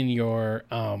do in your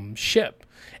ship.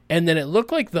 And then it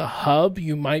looked like the hub,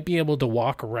 you might be able to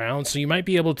walk around. So you might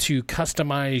be able to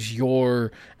customize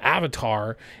your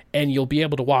avatar and you'll be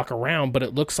able to walk around. But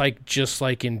it looks like just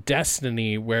like in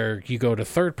Destiny where you go to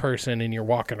third person and you're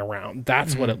walking around.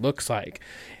 That's what it looks like.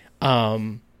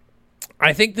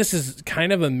 I think this is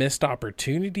kind of a missed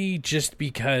opportunity just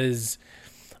because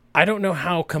I don't know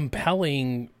how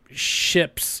compelling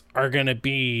ships are going to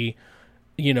be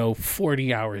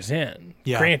 40 hours in.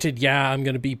 Yeah. Granted, I'm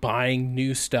going to be buying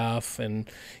new stuff and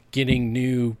getting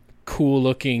new cool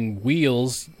looking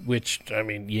wheels, which, I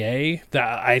mean, yay.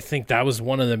 I think that was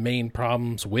one of the main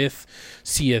problems with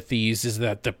Sea of Thieves is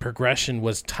that the progression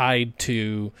was tied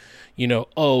to,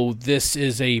 this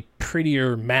is a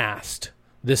prettier mast.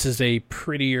 This is a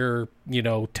prettier,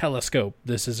 telescope.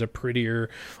 This is a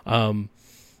prettier,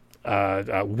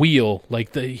 wheel.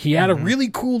 Like he had a really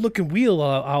cool looking wheel,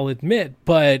 I'll admit,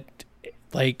 but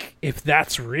like if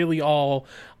that's really all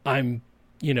I'm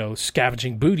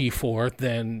scavenging booty for,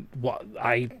 then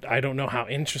I don't know how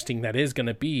interesting that is going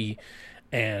to be,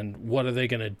 and what are they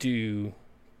going to do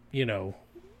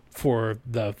for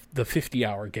the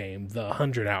 50-hour game, the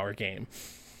 100-hour game.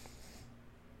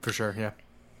 For sure.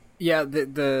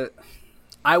 The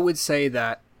I would say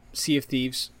that Sea of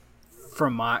Thieves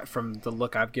from the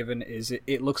look I've given is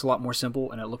it looks a lot more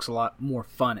simple and it looks a lot more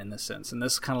fun in this sense, and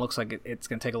this kind of looks like it's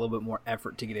going to take a little bit more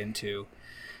effort to get into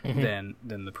than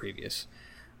the previous.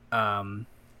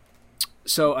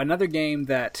 So another game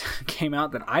that came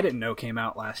out that I didn't know came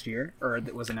out last year, or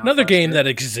that was announced another game year, that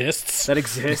exists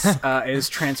is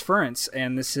Transference,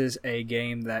 and this is a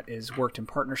game that is worked in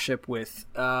partnership with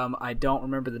I don't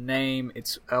remember the name.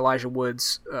 It's Elijah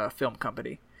Wood's film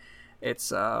company.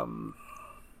 It's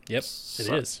Yep, it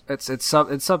is. It's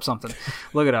sub something.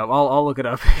 Look it up. I'll look it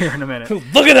up here in a minute.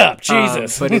 Look it up,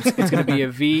 Jesus. But it's going to be a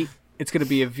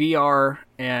VR,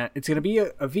 and it's going to be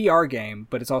a VR game,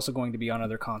 but it's also going to be on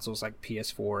other consoles like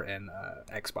PS4 and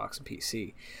Xbox and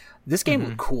PC. This game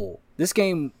looked cool. This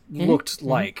game looked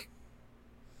like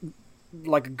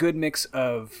a good mix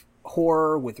of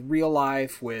horror with real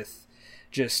life, with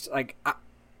just like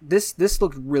this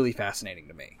looked really fascinating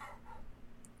to me.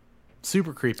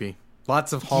 Super creepy.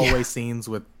 Lots of hallway scenes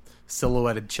with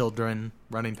silhouetted children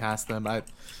running past them. It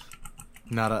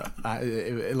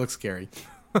looks scary.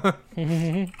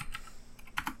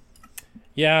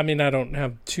 Yeah, I mean, I don't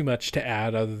have too much to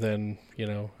add other than,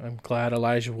 I'm glad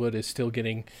Elijah Wood is still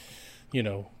getting,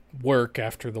 work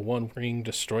after the One Ring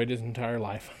destroyed his entire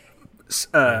life.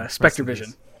 Spectre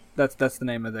Vision. That's the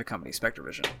name of the company, Spectre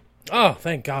Vision. Oh,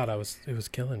 thank God! It was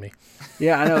killing me.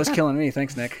 Yeah, I know, it was killing me.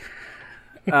 Thanks, Nick.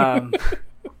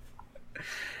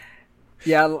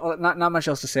 Yeah, not much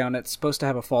else to say on it. It's supposed to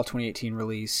have a fall 2018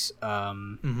 release. I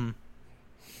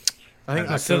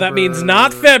think so that means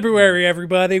not February,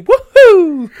 everybody.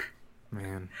 Woohoo!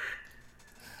 Man.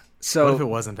 So what if it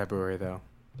wasn't February though?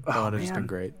 That would have just been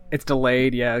great. It's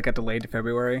delayed. Yeah, it got delayed to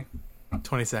February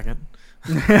 22nd.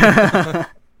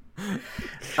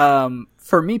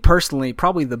 For me personally,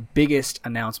 probably the biggest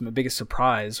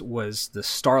surprise was the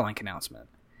Starlink announcement.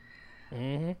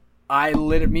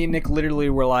 Mm-hmm. Me and Nick literally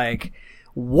were like,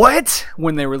 "What?"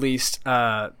 when they released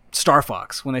Star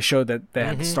Fox, when they showed that they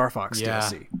had the Star Fox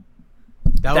DLC.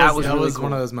 That was really cool.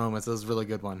 One of those moments. That was a really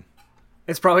good one.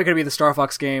 It's probably going to be the Star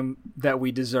Fox game that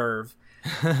we deserve.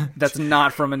 That's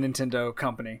not from a Nintendo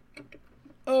company.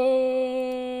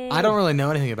 I don't really know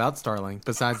anything about Starlink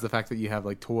besides the fact that you have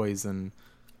like toys and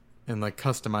like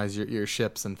customize your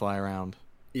ships and fly around.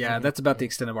 Yeah, that's about the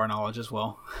extent of our knowledge as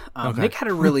well. Okay. Nick had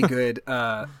a really good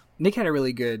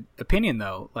opinion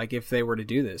though, like if they were to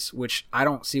do this, which I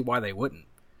don't see why they wouldn't.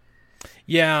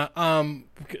 Yeah,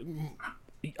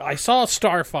 I saw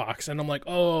Star Fox, and I'm like,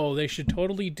 oh, they should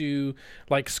totally do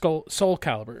like Soul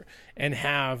Calibur and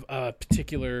have a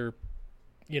particular,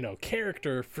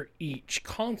 character for each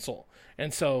console.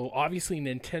 And so obviously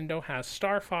Nintendo has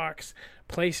Star Fox,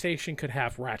 PlayStation could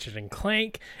have Ratchet and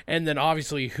Clank, and then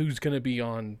obviously who's going to be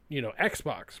on,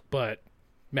 Xbox, but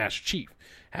Master Chief.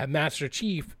 Have Master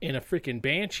Chief in a freaking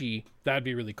Banshee, that'd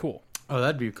be really cool. Oh,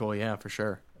 that'd be cool, yeah, for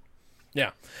sure.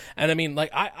 Yeah. And I mean, like,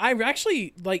 I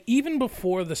actually, like, even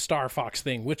before the Star Fox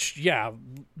thing, which, yeah,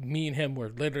 me and him were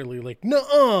literally like,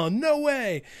 no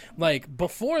way. Like,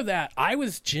 before that, I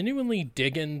was genuinely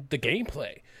digging the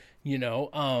gameplay.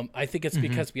 I think it's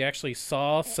because we actually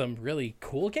saw some really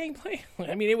cool gameplay.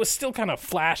 I mean, it was still kind of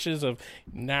flashes of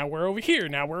now we're over here,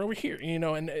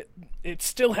 and it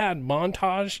still had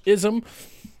montage-ism,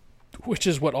 which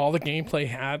is what all the gameplay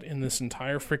had in this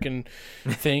entire freaking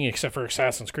thing, except for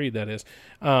Assassin's Creed, that is.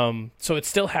 So it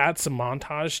still had some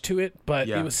montage to it, but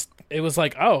it was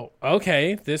like, oh,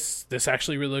 okay, this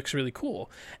actually really looks really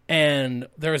cool. And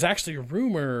there was actually a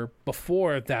rumor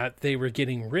before that they were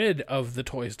getting rid of the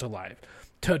Toys to Life.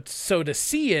 So to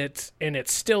see it, and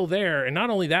it's still there, and not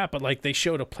only that, but like they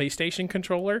showed a PlayStation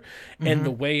controller, and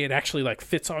the way it actually like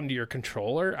fits onto your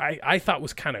controller, I thought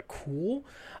was kind of cool.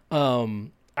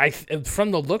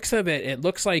 From the looks of it, it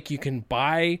looks like you can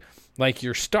buy like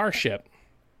your starship,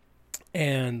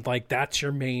 and like that's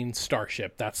your main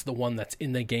starship. That's the one that's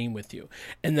in the game with you.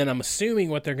 And then I'm assuming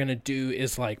what they're going to do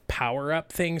is like power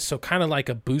up things, so kind of like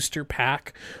a booster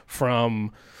pack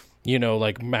from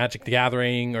like Magic the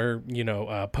Gathering or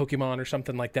Pokemon or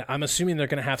something like that. I'm assuming they're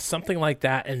going to have something like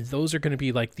that, and those are going to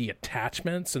be like the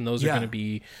attachments, and those are going to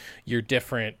be your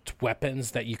different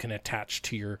weapons that you can attach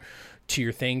to your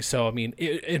thing. So I mean,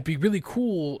 it'd be really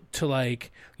cool to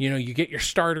like, you get your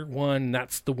starter one.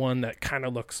 That's the one that kind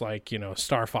of looks like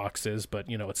Star Fox is, but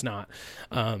it's not.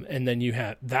 And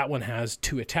then that one has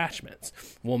 2 attachments.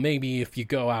 Well, maybe if you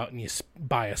go out and you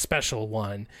buy a special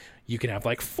one, you can have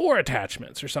like 4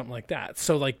 attachments or something like that.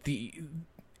 So like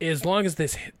as long as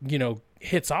this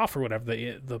hits off or whatever,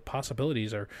 the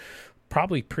possibilities are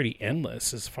probably pretty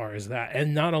endless as far as that.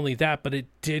 And not only that, but it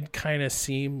did kind of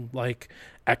seem like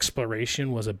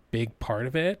exploration was a big part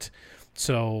of it.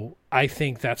 So I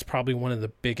think that's probably one of the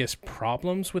biggest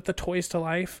problems with the Toys to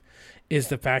Life is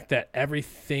the fact that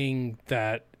everything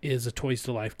that is a Toys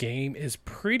to Life game is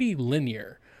pretty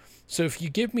linear. So if you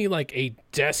give me like a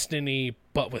Destiny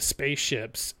but with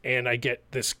spaceships, and I get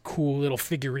this cool little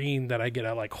figurine that I get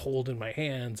to like hold in my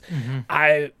hands,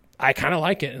 I kind of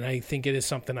like it, and I think it is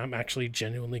something I'm actually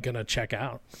genuinely going to check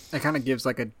out. It kind of gives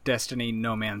like a Destiny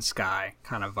No Man's Sky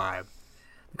kind of vibe,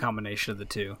 the combination of the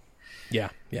two. Yeah.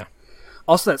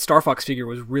 Also, that Star Fox figure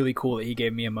was really cool that he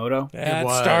gave Miyamoto.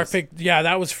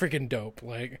 That was freaking dope.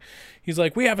 Like, he's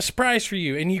like, we have a surprise for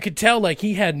you, and you could tell like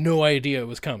he had no idea it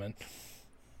was coming.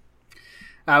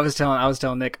 I was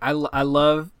telling Nick, I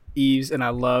love Eves and I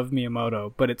love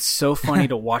Miyamoto, but it's so funny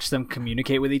to watch them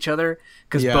communicate with each other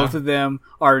because both of them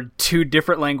are 2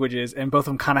 different languages and both of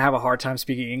them kind of have a hard time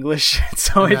speaking English.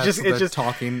 So it's just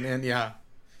talking and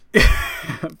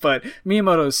But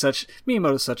Miyamoto's such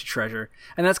a treasure,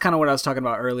 and that's kind of what I was talking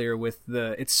about earlier. With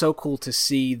it's so cool to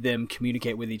see them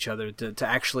communicate with each other, to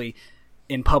actually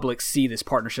in public see this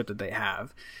partnership that they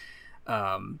have.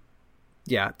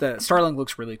 Yeah, the Starlink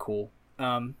looks really cool.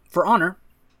 For Honor,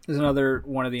 is another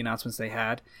one of the announcements they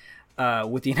had.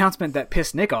 With the announcement that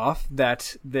pissed Nick off,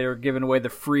 that they're giving away the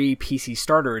free PC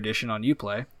Starter Edition on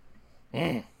Uplay.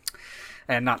 And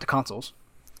not to consoles.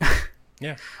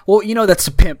 Yeah. Well, that's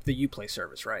to pimp the Uplay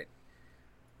service, right?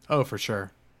 Oh, for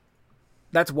sure.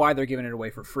 That's why they're giving it away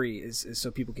for free, is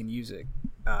so people can use it.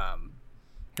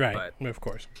 Right, of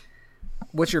course.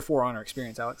 What's your For Honor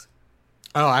experience, Alex?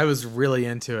 Oh, I was really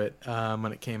into it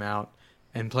when it came out,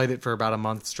 and played it for about a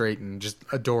month straight and just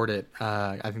adored it.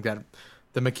 I think that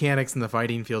the mechanics and the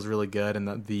fighting feels really good,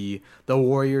 and the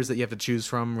warriors that you have to choose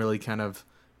from really kind of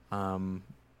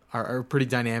are pretty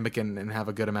dynamic and have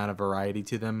a good amount of variety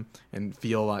to them and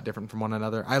feel a lot different from one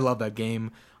another. I love that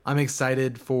game. I'm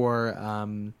excited for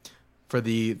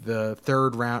the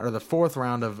third round or the fourth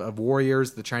round of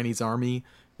Warriors. The Chinese army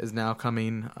is now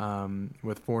coming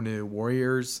with 4 new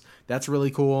warriors. That's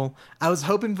really cool. I was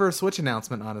hoping for a Switch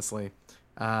announcement, honestly.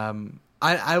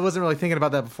 I wasn't really thinking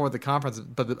about that before the conference,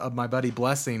 but my buddy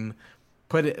Blessing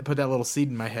put that little seed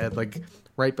in my head, like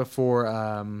right before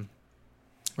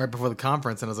the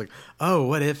conference, and I was like, oh,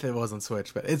 what if it wasn't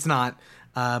Switch? But it's not.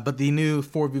 But the new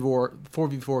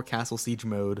 4v4 Castle Siege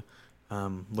mode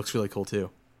looks really cool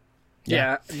too.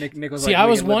 Yeah, Nick was See, like, I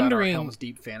was wondering. Helm's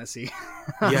Deep fantasy.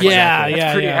 Yeah,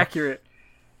 That's pretty accurate.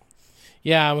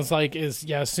 Yeah, I was like, as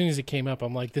soon as it came up,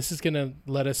 I'm like, this is going to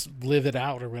let us live it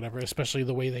out or whatever, especially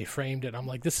the way they framed it. I'm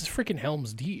like, this is freaking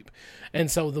Helm's Deep. And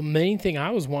so the main thing I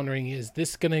was wondering is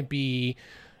this going to be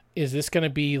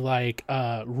like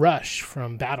Rush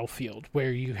from Battlefield,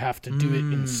 where you have to do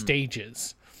it in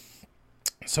stages?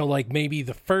 So like maybe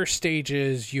the first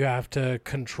stages you have to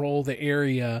control the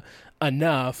area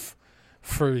enough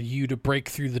for you to break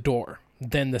through the door.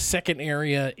 Then the second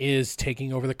area is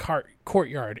taking over the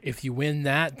courtyard. If you win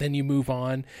that, then you move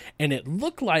on. And it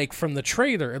looked like from the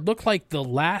trailer, it looked like the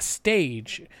last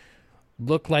stage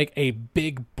looked like a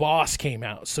big boss came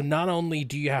out. So not only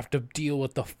do you have to deal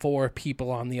with the 4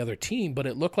 people on the other team, but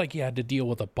it looked like you had to deal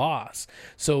with a boss.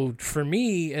 So for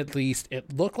me, at least,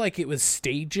 it looked like it was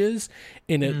stages,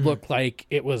 and it looked like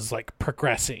it was like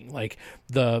progressing. Like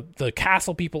the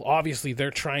castle people, obviously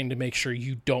they're trying to make sure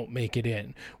you don't make it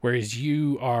in, whereas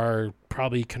you are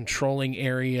probably controlling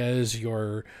areas,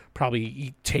 you're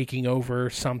probably taking over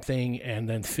something and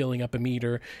then filling up a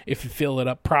meter. If you fill it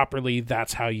up properly,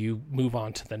 that's how you move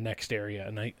on to the next area,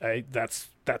 and I that's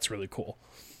really cool.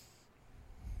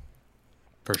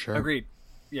 For sure. Agreed.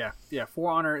 Yeah.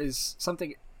 For Honor is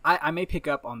something I may pick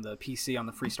up on the PC on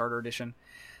the free starter edition,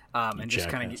 and just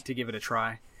kind of to give it a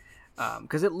try,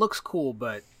 because it looks cool,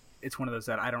 but it's one of those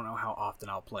that I don't know how often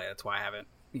I'll play. That's why I haven't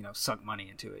sunk money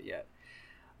into it yet.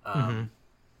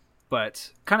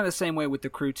 But kind of the same way with the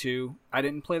Crew 2. I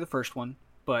didn't play the first one,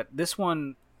 but this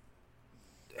one,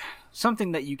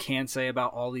 something that you can say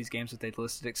about all these games that they've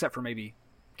listed, except for maybe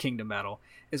Kingdom Battle,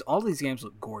 is all these games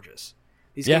look gorgeous.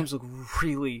 These games look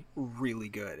really, really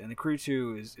good, and the Crew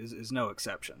 2 is no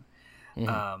exception.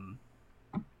 The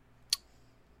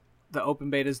open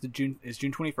beta is June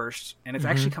 21st, and it's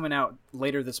actually coming out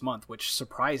later this month, which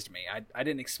surprised me. I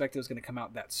didn't expect it was going to come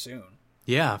out that soon.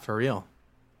 Yeah, for real.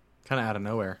 Kind of out of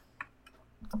nowhere.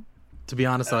 To be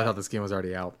honest, I thought this game was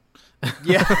already out.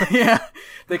 Yeah.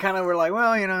 They kind of were like,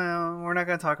 well, we're not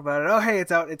going to talk about it. Oh, hey,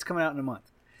 it's out. It's coming out in a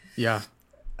month. Yeah.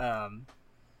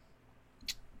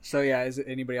 So yeah, is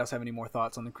anybody else have any more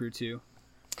thoughts on the Crew 2?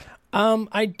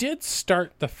 I did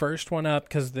start the first one up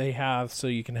because they have, so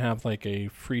you can have like a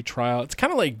free trial. It's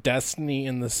kind of like Destiny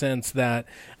in the sense that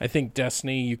I think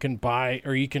Destiny you can buy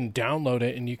or you can download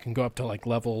it and you can go up to like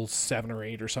level 7 or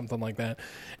 8 or something like that.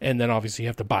 And then obviously you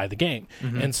have to buy the game.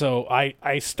 And so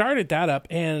I started that up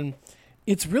and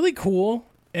it's really cool.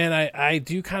 And I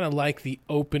do kind of like the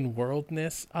open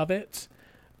worldness of it,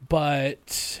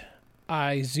 but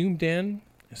I zoomed in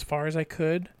as far as I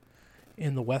could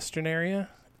in the western area,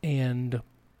 and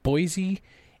Boise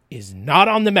is not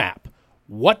on the map.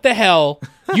 What the hell?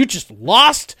 You just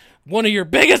lost one of your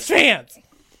biggest fans.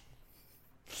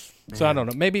 Man. So I don't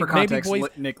know. Maybe for context, maybe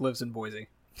Boise. Nick lives in Boise.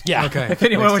 Yeah. Okay. If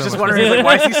anyone was just wondering, like,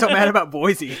 why is he so mad about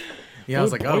Boise? Yeah, I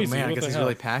was like, Boise, oh man, I guess he's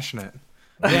really passionate.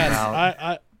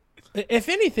 Yes. If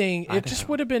anything, it just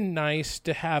would have been nice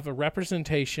to have a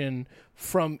representation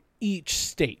from each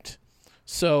state.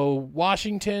 So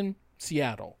Washington,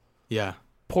 Seattle. Yeah.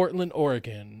 Portland,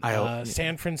 Oregon,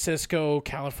 San Francisco,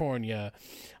 California.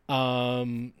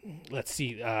 Let's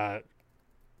see,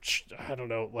 I don't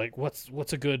know, like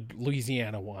what's a good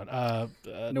Louisiana one?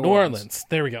 New Orleans.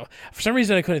 There we go. For some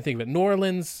reason I couldn't think of it. New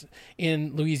Orleans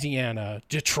in Louisiana,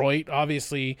 Detroit,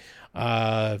 obviously,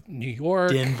 New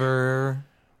York, Denver.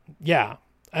 Yeah,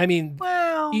 I mean,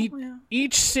 Well,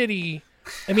 each city.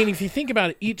 I mean, if you think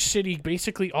about it, each city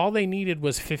basically all they needed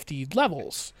was 50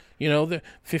 levels. The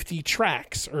 50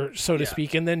 tracks, or so to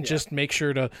speak, and then just make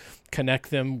sure to connect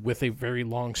them with a very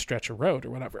long stretch of road or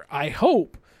whatever. I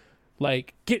hope.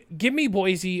 Like, give me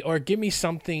Boise, or give me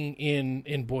something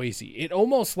in Boise. It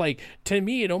almost to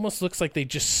me, it almost looks like they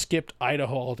just skipped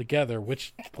Idaho altogether,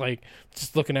 which, like,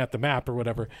 just looking at the map or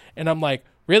whatever. And I'm like,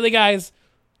 really, guys?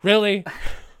 Really?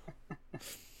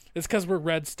 It's because we're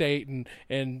red state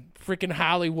and freaking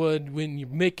Hollywood when you're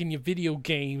making your video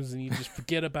games and you just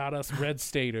forget about us red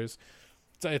staters.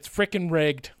 It's freaking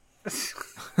rigged.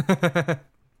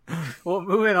 Well,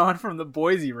 moving on from the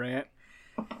Boise rant,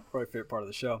 probably favorite part of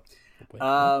the show.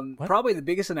 Probably the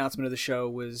biggest announcement of the show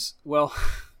was, well,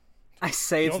 I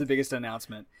say it's the biggest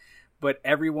announcement, but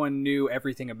everyone knew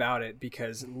everything about it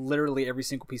because literally every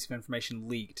single piece of information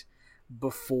leaked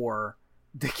before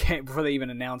the game, before they even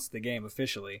announced the game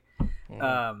officially.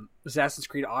 Assassin's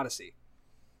Creed Odyssey.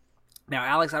 Now,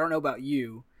 Alex, I don't know about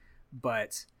you,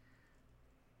 but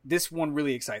this one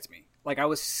really excites me. Like, I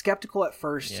was skeptical at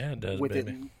first. Yeah, it does, with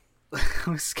baby. I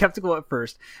was skeptical at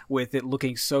first with it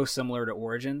looking so similar to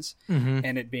Origins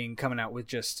and it being coming out with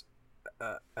just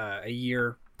a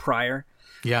year prior.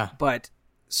 Yeah. But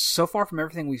so far from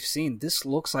everything we've seen, this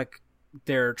looks like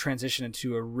they're transitioning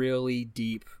to a really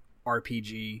deep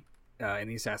RPG in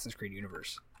the Assassin's Creed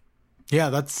universe. Yeah,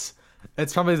 that's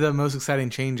probably the most exciting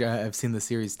change I've seen the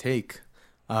series take.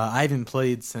 I haven't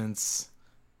played since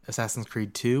Assassin's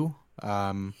Creed 2.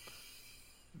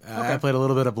 I played a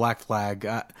little bit of Black Flag.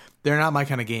 They're not my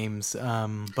kind of games,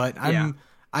 but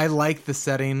I like the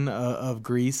setting of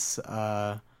Greece,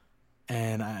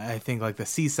 and I think like the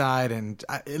seaside, and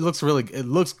it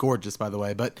looks gorgeous, by the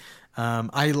way. But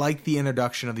I like the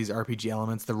introduction of these RPG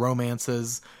elements, the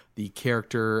romances, the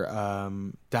character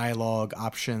dialogue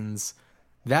options.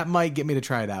 That might get me to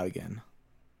try it out again.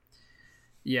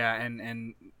 Yeah,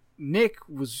 and Nick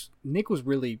was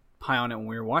really high on it when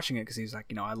we were watching it because he's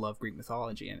like, I love Greek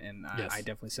mythology, and yes. I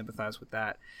definitely sympathize with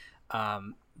that.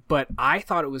 But I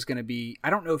thought it was going to be, I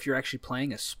don't know if you're actually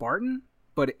playing a Spartan,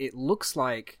 but it looks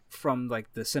like from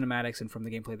like the cinematics and from the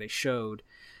gameplay they showed,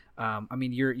 I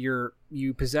mean,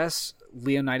 you possess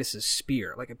Leonidas'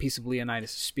 spear, like a piece of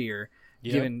Leonidas' spear,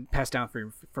 passed down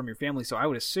from your family. So I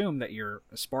would assume that you're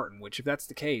a Spartan, which if that's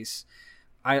the case,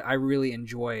 I really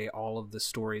enjoy all of the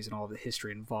stories and all of the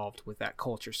history involved with that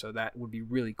culture. So that would be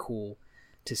really cool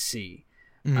to see.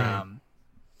 Mm-hmm.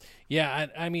 Yeah,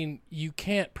 I mean, you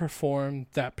can't perform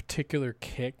that particular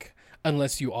kick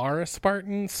unless you are a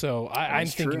Spartan. So I'm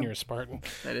thinking you're a Spartan.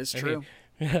 That is true.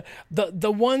 I mean,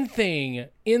 the one thing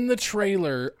in the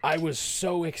trailer, I was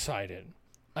so excited.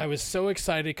 I was so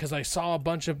excited because I saw a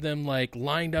bunch of them like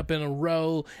lined up in a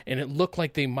row, and it looked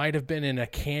like they might have been in a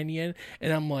canyon.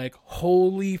 And I'm like,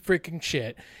 holy freaking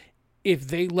shit! If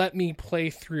they let me play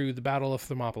through the Battle of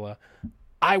Thermopylae,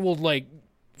 I will like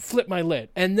flip my lid.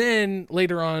 And then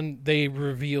later on, they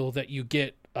reveal that you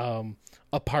get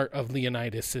a part of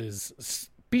Leonidas's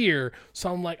spear. So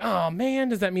I'm like, oh man,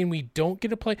 does that mean we don't get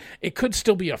to play? It could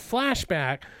still be a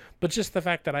flashback. But just the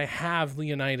fact that I have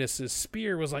Leonidas'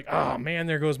 spear was like, oh man,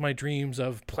 there goes my dreams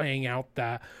of playing out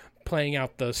the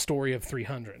story of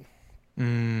 300.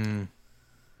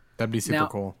 That'd be super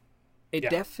cool. It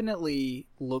definitely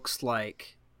looks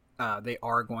like they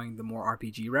are going the more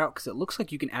RPG route because it looks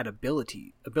like you can add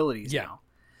abilities now.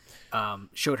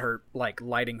 Showed her like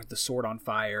lighting the sword on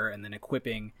fire and then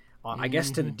equipping, I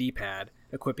guess to the D-pad,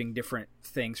 equipping different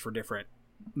things for different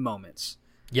moments.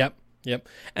 Yep.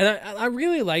 And I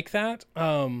really like that.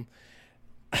 I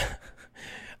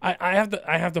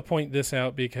have to point this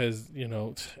out because,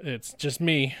 it's just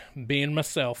me being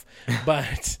myself.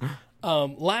 But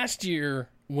last year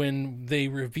when they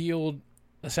revealed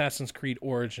Assassin's Creed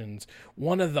Origins,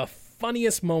 one of the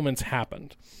funniest moments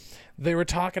happened. They were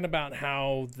talking about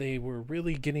how they were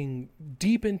really getting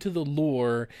deep into the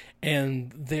lore,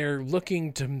 and they're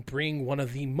looking to bring one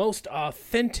of the most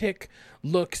authentic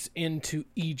looks into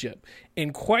Egypt.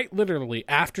 And quite literally,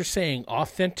 after saying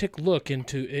authentic look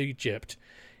into Egypt,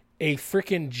 a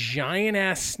freaking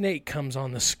giant-ass snake comes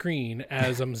on the screen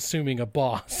as, I'm assuming, a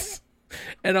boss.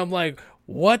 And I'm like,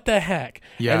 what the heck?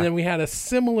 Yeah. And then we had a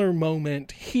similar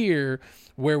moment here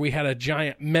where we had a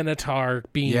giant minotaur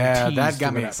being teased. That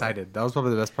got me excited. That was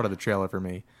probably the best part of the trailer for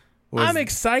me. I'm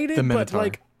excited, but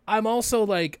like I'm also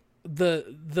like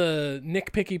the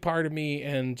nitpicky part of me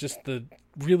and just the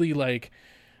really like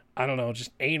I don't know,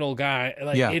 just anal guy.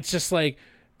 Like, Yeah. it's just like,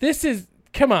 this is,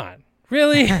 come on.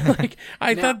 Really? Like,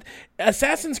 I thought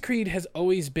Assassin's Creed has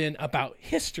always been about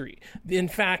history. In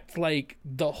fact, like,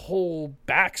 the whole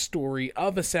backstory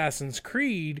of Assassin's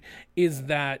Creed is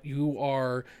that you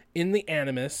are in the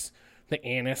Animus,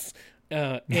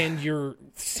 and you're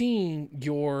seeing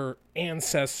your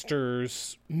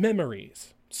ancestors'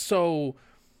 memories. So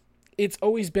it's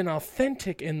always been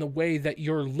authentic in the way that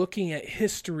you're looking at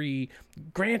history,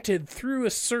 granted through a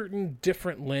certain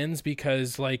different lens,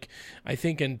 because like I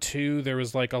think in 2 there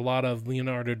was like a lot of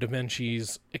Leonardo da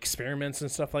Vinci's experiments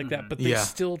and stuff like that, but they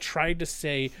still tried to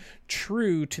stay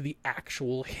true to the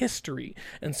actual history.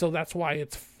 And so that's why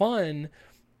it's fun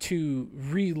to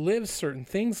relive certain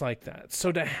things like that.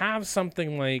 So to have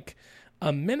something like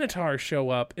a Minotaur show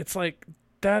up, it's like,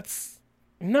 that's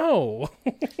no.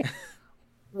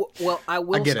 Well, I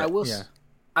will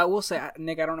say,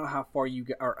 Nick, I don't know how far you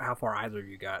got, or how far either of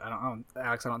you got.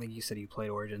 Alex, I don't think you said you played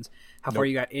Origins. How far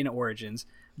you got in Origins,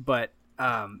 but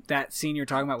that scene you're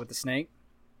talking about with the snake,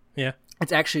 yeah,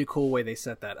 it's actually a cool way they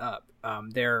set that up.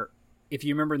 If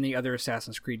you remember in the other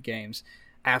Assassin's Creed games,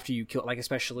 after you kill, like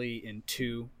especially in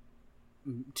 2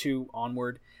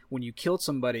 onward, when you killed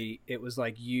somebody, it was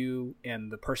like you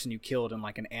and the person you killed in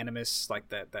like an Animus, like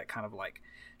that kind of like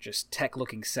just tech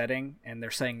looking setting, and they're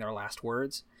saying their last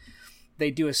words. They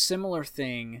do a similar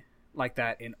thing like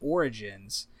that in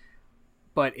Origins,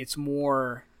 but it's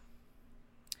more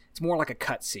like a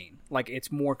cutscene. Like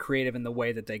it's more creative in the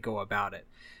way that they go about it.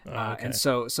 Okay. And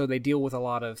so they deal with a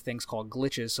lot of things called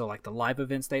glitches. So like the live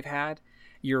events they've had,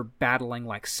 you're battling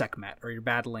like Sekhmet, or you're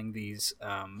battling these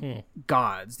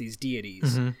gods, these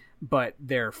deities, but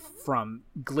they're from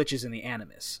glitches in the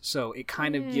Animus. So it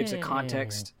kind of gives a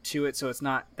context to it, so it's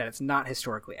not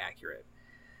historically accurate.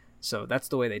 So that's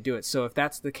the way they do it. So if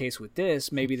that's the case with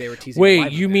this, maybe they were teasing.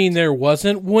 Wait, you mean there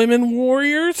wasn't women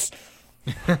warriors?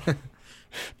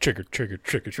 Trigger.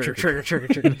 So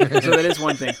that is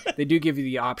one thing. They do give you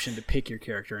the option to pick your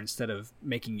character instead of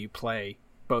making you play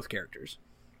both characters,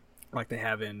 like they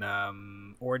have in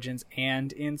Origins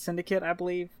and in Syndicate, I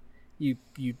believe. You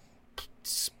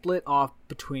split off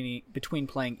between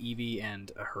playing Evie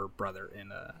and her brother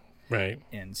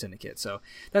in Syndicate. So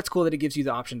that's cool that it gives you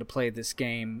the option to play this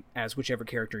game as whichever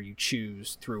character you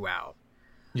choose throughout.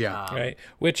 Yeah. Right.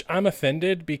 Which I'm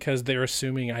offended because they're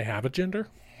assuming I have a gender.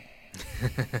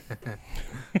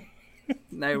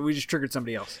 No, we just triggered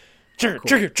somebody else.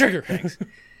 Trigger. Thanks.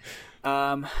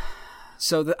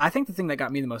 So I think the thing that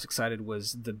got me the most excited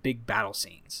was the big battle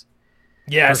scenes.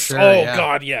 Yes. Sure,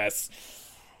 God, yes.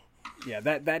 Yeah,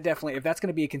 that definitely, if that's going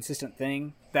to be a consistent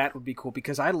thing, that would be cool,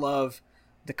 because I love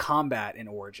the combat in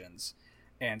Origins.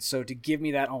 And so to give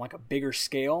me that on like a bigger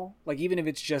scale, like even if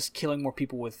it's just killing more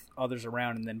people with others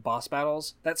around and then boss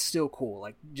battles, that's still cool.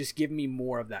 Like just give me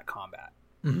more of that combat.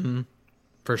 Mm-hmm.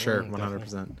 For sure,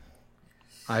 100%.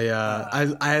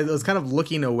 I was kind of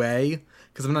looking away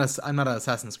because I'm not an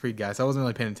Assassin's Creed guy, so I wasn't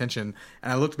really paying attention.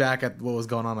 And I looked back at what was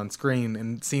going on screen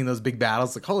and seeing those big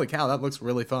battles, like holy cow, that looks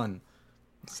really fun.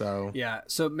 So yeah,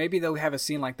 so maybe they'll have a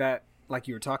scene like that, like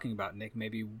you were talking about, Nick.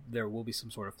 Maybe there will be some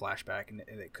sort of flashback, and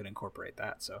it could incorporate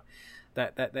that. So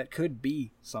that could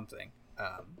be something.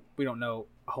 We don't know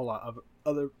a whole lot of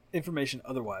other information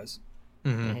otherwise.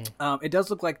 Mm-hmm. It does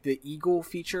look like the Eagle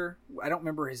feature. I don't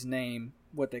remember his name,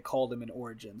 what they called him in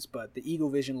Origins, but the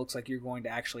Eagle Vision looks like you're going to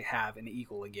actually have an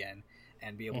eagle again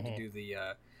and be able to do the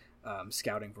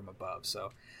scouting from above.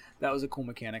 So that was a cool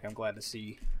mechanic. I'm glad to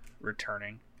see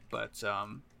returning. But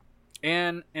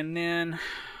and then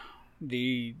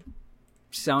the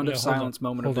sound of silence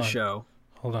moment of the show.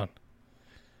 Hold on.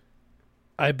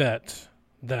 I bet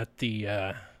that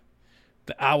the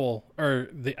owl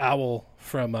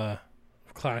from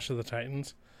Clash of the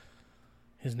Titans,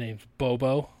 his name's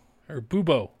Bobo or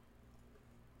Bubo.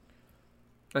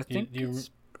 I think it's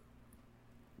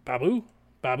Babu,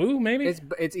 maybe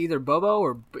it's either Bobo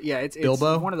or it's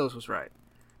Bilbo. One of those was right.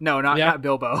 No, not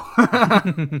Bilbo.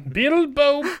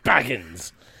 Bilbo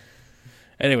Baggins.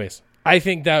 Anyways, I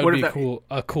think that would be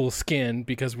a cool skin,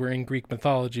 because we're in Greek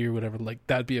mythology or whatever. Like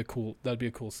that'd be a cool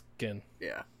skin.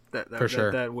 Yeah, that for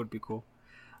sure. That would be cool.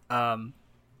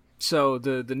 So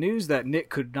the news that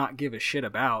Nick could not give a shit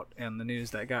about, and the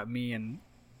news that got me and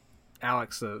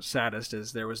Alex the saddest,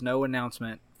 is there was no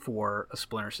announcement for a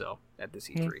Splinter Cell at this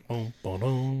E3.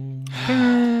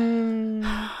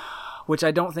 Which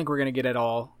I don't think we're going to get at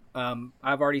all.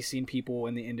 I've already seen people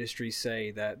in the industry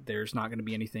say that there's not going to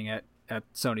be anything at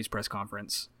Sony's press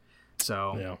conference.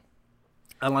 So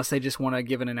unless they just want to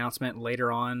give an announcement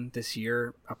later on this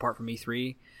year, apart from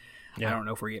E3, I don't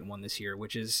know if we're getting one this year,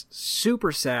 which is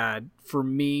super sad for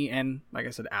me and, like I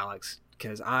said, Alex,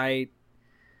 because I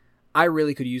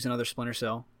really could use another Splinter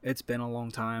Cell. It's been a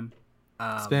long time.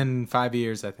 It's been 5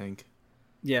 years, I think.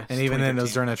 Yeah, and even then, it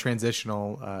was during a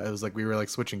transitional. It was like we were like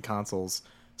switching consoles.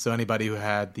 So anybody who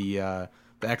had the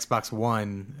Xbox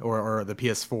One or the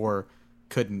PS4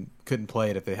 couldn't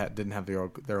play it if they didn't have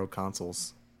their old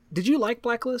consoles. Did you like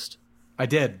Blacklist? I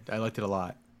did. I liked it a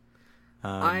lot.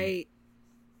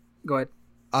 Go ahead.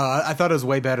 I thought it was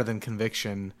way better than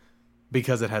Conviction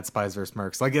because it had Spies vs.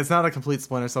 Mercs. Like, it's not a complete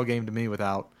Splinter Cell game to me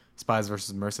without Spies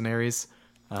vs. Mercenaries.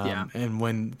 And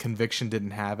when Conviction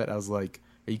didn't have it, I was like,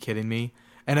 are you kidding me?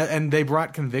 And they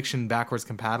brought Conviction backwards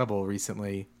compatible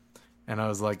recently, and I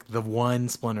was like, the one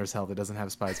Splinter Cell that doesn't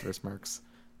have Spies vs. Mercs,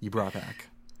 you brought back.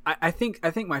 I think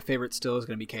my favorite still is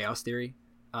going to be Chaos Theory.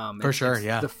 For sure,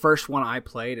 yeah. The first one I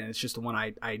played, and it's just the one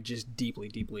I just deeply,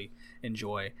 deeply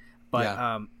enjoy.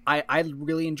 But I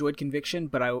really enjoyed Conviction,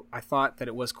 but I thought that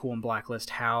it was cool in Blacklist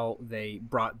how they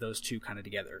brought those two kind of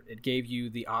together. It gave you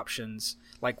the options,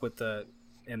 like with the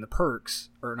perks,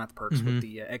 or not the perks, with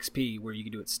the XP, where you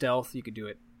could do it stealth, you could do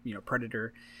it,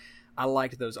 Predator. I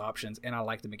liked those options, and I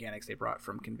liked the mechanics they brought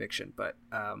from Conviction. But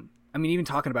I mean, even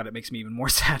talking about it makes me even more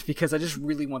sad because I just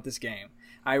really want this game.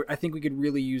 I think we could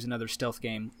really use another stealth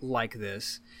game like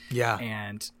this. Yeah.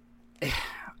 And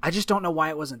I just don't know why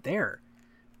it wasn't there.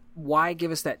 Why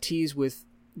give us that tease with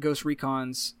Ghost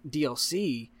Recon's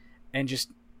DLC and just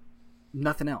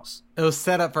nothing else? It was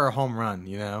set up for a home run,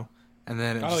 and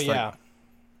then it just like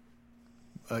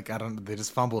I don't. They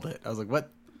just fumbled it. I was like, what?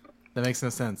 That makes no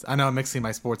sense. I know I'm mixing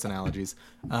my sports analogies.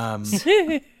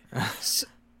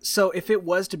 So if it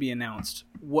was to be announced,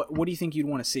 what do you think you'd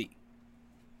want to see?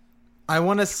 I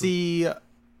want to see.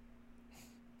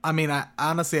 I mean,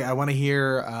 honestly, I want to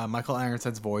hear Michael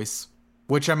Ironside's voice.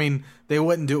 Which, I mean, they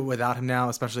wouldn't do it without him now,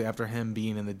 especially after him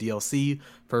being in the DLC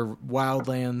for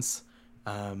Wildlands.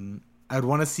 I'd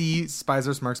want to see Spies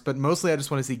vs. Mercs, but mostly I just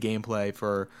want to see gameplay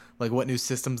for like what new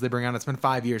systems they bring on. It's been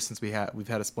 5 years since we've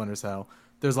had a Splinter Cell.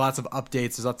 There's lots of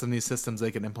updates. There's lots of new systems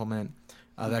they can implement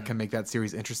that can make that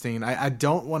series interesting. I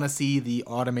don't want to see the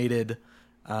automated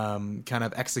kind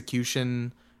of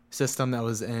execution system that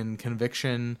was in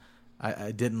Conviction.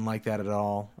 I didn't like that at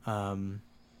all.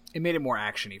 It made it more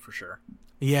actiony for sure.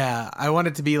 Yeah, I want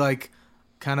it to be like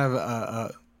kind of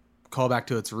a callback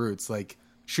to its roots, like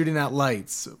shooting out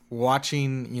lights,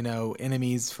 watching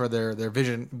enemies for their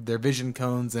vision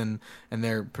cones and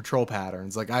their patrol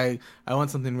patterns. Like I want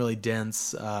something really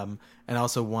dense, and I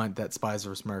also want that Spies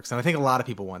vs. Mercs, and I think a lot of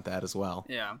people want that as well.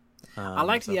 Yeah, I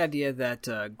liked the idea that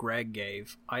Greg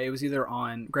gave. It was either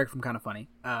on Greg from Kinda Funny.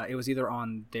 It was either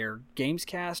on their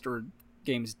Gamescast or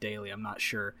Games Daily, I'm not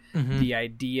sure. The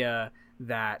idea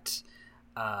that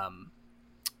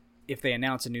if they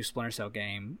announce a new Splinter Cell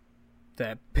game,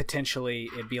 that potentially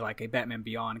it'd be like a Batman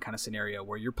Beyond kind of scenario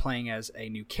where you're playing as a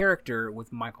new character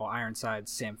with Michael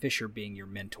Ironside's Sam Fisher being your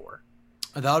mentor.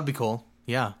 That would be cool.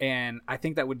 Yeah. And I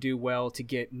think that would do well to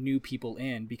get new people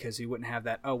in because you wouldn't have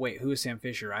that, oh wait, who is Sam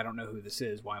Fisher? I don't know who this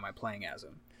is. Why am I playing as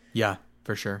him? Yeah,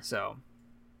 for sure. So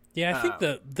yeah, I think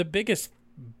the biggest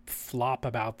flop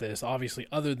about this, obviously,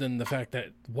 other than the fact that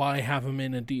why have him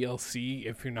in a DLC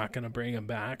if you're not going to bring him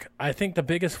back, I think the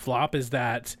biggest flop is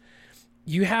that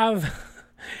you have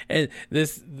and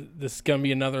this is going to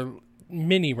be another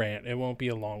mini rant, it won't be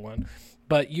a long one,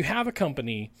 but you have a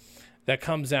company that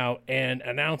comes out and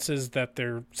announces that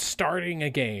they're starting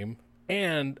a game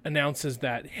and announces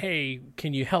that, hey,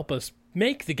 can you help us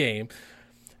make the game?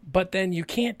 But then you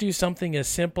can't do something as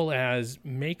simple as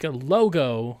make a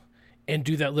logo and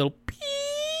do that little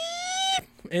beep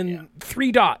and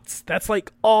 3 dots. That's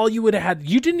like all you would have had.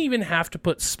 You didn't even have to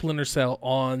put Splinter Cell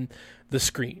on the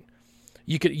screen.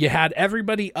 You had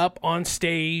everybody up on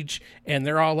stage and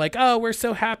they're all like, oh, we're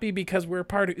so happy because we're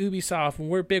part of Ubisoft and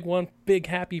we're one big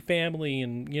happy family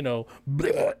and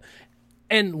blah.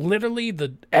 And literally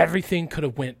everything could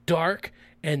have went dark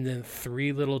and then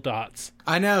 3 little dots.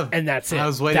 I know. And that's it. I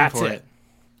was waiting for it.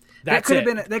 That could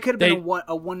have been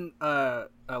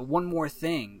one more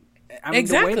thing. I mean,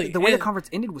 exactly. The way the conference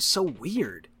ended was so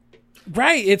weird.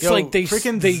 Right, it's like they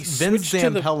Vince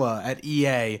Zampella at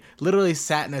EA literally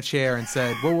sat in a chair and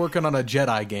said, "We're working on a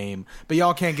Jedi game, but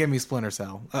y'all can't give me Splinter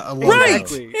Cell."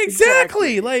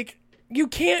 Exactly. Like you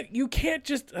can't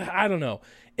just. I don't know.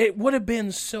 It would have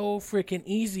been so freaking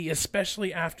easy,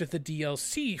 especially after the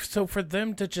DLC. So for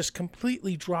them to just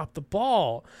completely drop the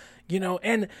ball,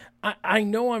 and I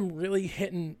know I'm really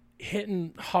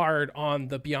hitting hard on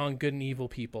the Beyond Good and Evil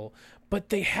people, but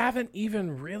they haven't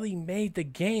even really made the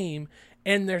game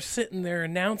and they're sitting there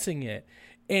announcing it.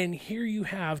 And here you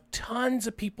have tons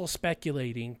of people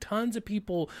speculating, tons of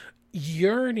people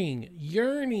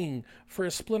yearning for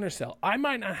a Splinter Cell. I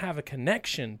might not have a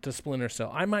connection to Splinter Cell.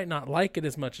 I might not like it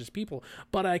as much as people,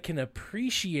 but I can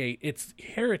appreciate its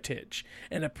heritage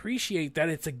and appreciate that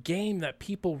it's a game that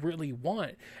people really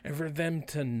want. And for them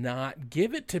to not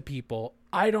give it to people,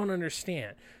 I don't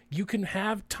understand. You can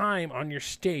have time on your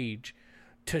stage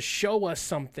to show us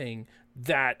something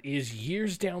that is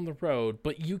years down the road,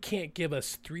 but you can't give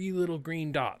us 3 little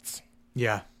green dots.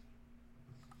 Yeah.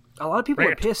 A lot of people Bring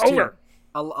are it pissed over. here.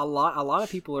 A lot of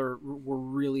people were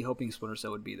really hoping Splinter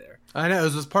Cell would be there. I know it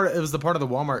was the part of the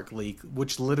Walmart leak,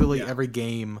 which literally every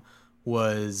game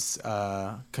was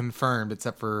confirmed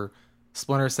except for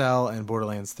Splinter Cell and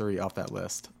Borderlands 3 off that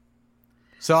list.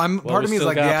 So part of me is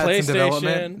like, yeah, it's in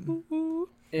development. Woo-hoo.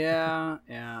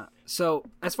 Yeah. So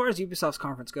as far as Ubisoft's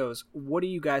conference goes, what do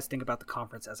you guys think about the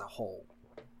conference as a whole?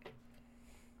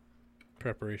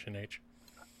 Preparation H.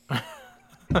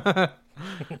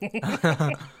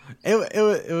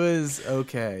 It was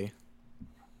okay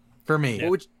for me.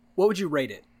 What would you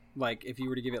rate it? Like if you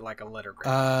were to give it like a letter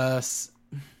grade?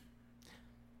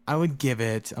 I would give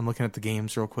it. I'm looking at the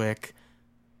games real quick.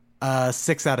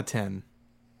 6 out of 10.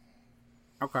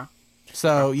 Okay.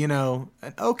 So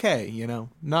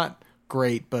okay, not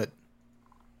great, but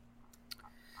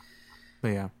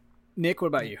yeah. Nick, what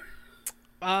about you?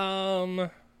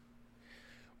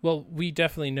 Well, we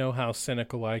definitely know how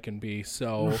cynical I can be,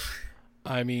 so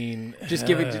I mean, Just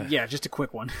give it, just a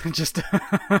quick one. Just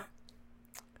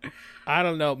I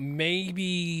don't know,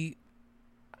 maybe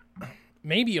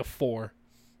a 4.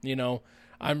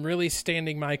 I'm really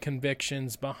standing my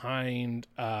convictions behind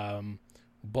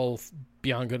both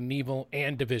Beyond Good and Evil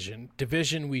and Division.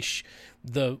 Division,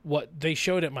 what they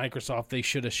showed at Microsoft, they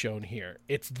should have shown here.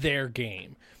 It's their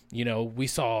game. We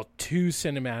saw 2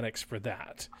 cinematics for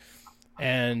that.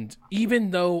 And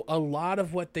even though a lot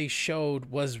of what they showed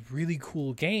was really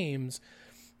cool games,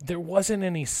 there wasn't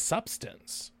any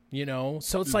substance,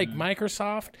 So it's like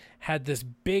Microsoft had this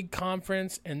big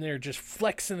conference and they're just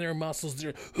flexing their muscles.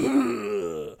 They're,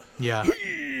 Yeah.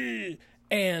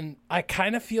 And I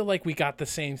kind of feel like we got the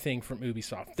same thing from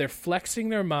Ubisoft. They're flexing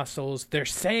their muscles. They're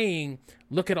saying,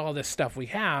 look at all this stuff we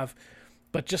have.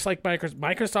 But just like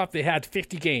Microsoft, they had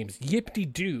 50 games.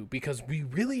 Yip-de-doo, because we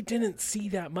really didn't see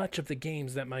that much of the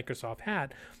games that Microsoft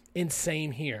had. And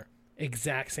same here.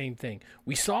 Exact same thing.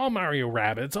 We saw Mario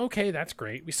Rabbids. Okay, that's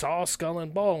great. We saw Skull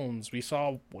and Bones. We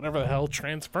saw whatever the hell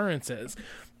Transference is.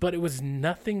 But it was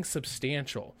nothing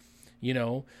substantial.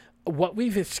 What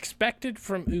we've expected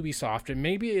from Ubisoft, and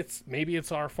maybe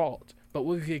it's our fault, but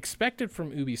what we've expected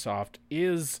from Ubisoft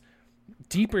is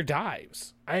deeper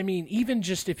dives. I mean, even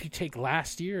just if you take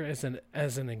last year as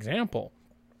an example,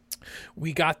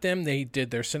 we got them. They did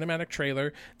their cinematic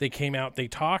trailer. They came out, they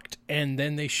talked, and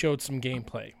then they showed some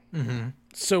gameplay. Mm-hmm.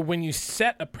 So when you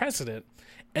set a precedent,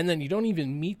 and then you don't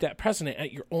even meet that precedent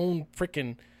at your own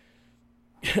freaking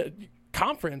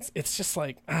conference, it's just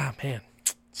like, man.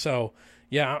 So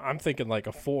yeah, I'm thinking like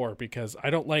a 4 because I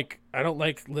don't like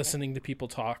listening to people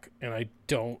talk, and I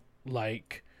don't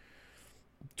like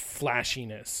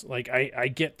flashiness. Like I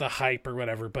get the hype or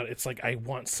whatever, but it's like I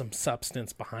want some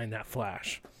substance behind that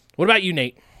flash. What about you,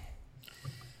 Nate?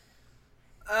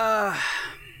 I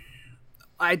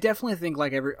definitely think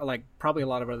like probably a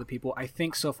lot of other people, I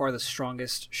think so far the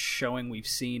strongest showing we've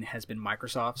seen has been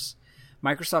Microsoft's.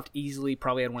 Microsoft easily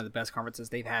probably had one of the best conferences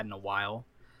they've had in a while,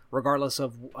 regardless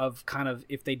of kind of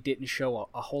if they didn't show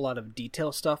a whole lot of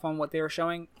detail stuff on what they were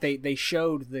showing. They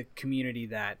showed the community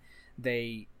that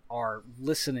they are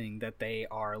listening, that they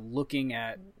are looking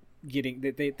at getting,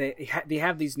 they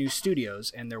have these new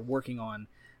studios and they're working on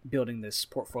building this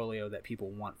portfolio that people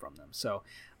want from them. So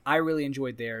I really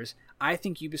enjoyed theirs. I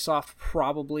think Ubisoft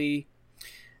probably,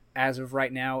 as of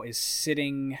right now, is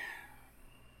sitting,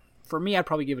 for me, I'd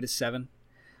probably give it a 7.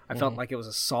 I felt like it was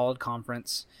a solid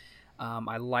conference.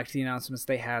 I liked the announcements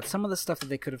they had. Some of the stuff that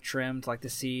they could have trimmed, like the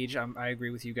Siege, I agree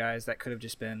with you guys. That could have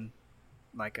just been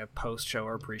like a post-show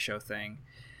or pre-show thing.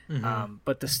 Mm-hmm.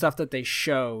 But the stuff that they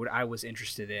showed, I was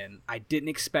interested in. I didn't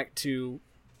expect to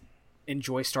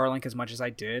enjoy Starlink as much as I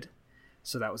did,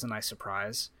 so that was a nice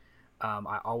surprise.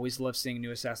 I always love seeing new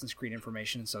Assassin's Creed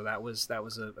information, so that was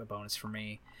a bonus for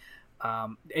me.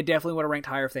 It definitely would have ranked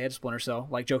higher if they had Splinter Cell.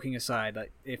 Like, joking aside,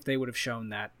 like, if they would have shown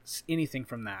that anything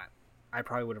from that, I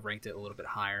probably would have ranked it a little bit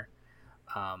higher.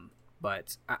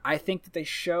 But I think that they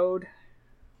showed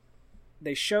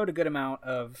a good amount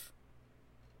of,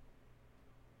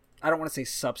 I don't want to say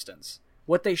substance.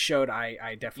 What they showed,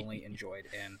 I definitely enjoyed.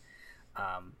 And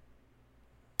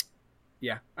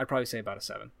yeah, I'd probably say about a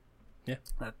 7. Yeah.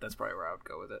 That's probably where I would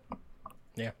go with it.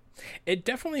 Yeah. It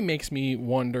definitely makes me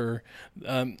wonder.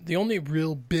 The only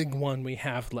real big one we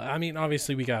have, I mean,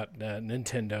 obviously we got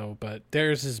Nintendo, but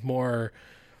theirs is more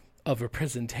of a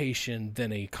presentation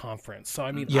than a conference. So,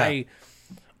 I mean,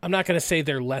 I'm not going to say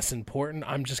they're less important.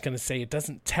 I'm just going to say it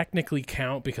doesn't technically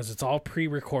count because it's all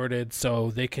pre-recorded, so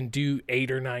they can do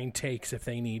 8 or 9 takes if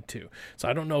they need to. So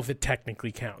I don't know if it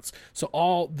technically counts.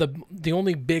 So the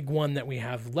only big one that we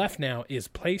have left now is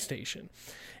PlayStation.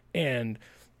 And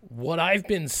what I've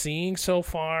been seeing so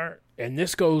far, and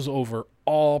this goes over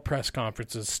all press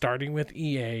conferences, starting with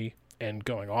EA and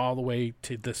going all the way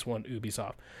to this one,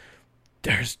 Ubisoft,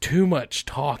 there's too much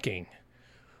talking.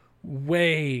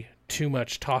 Way too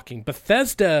much talking.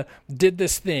 Bethesda did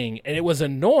this thing, and it was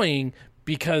annoying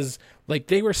because like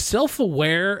they were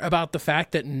self-aware about the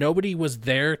fact that nobody was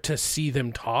there to see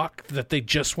them talk, that they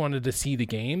just wanted to see the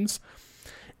games.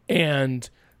 And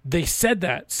they said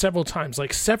that several times,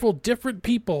 like several different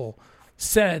people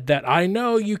said that, I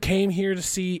know you came here to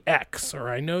see X, or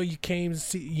I know you came to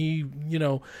see you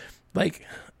know, like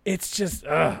it's just,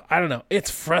 I don't know. It's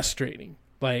frustrating.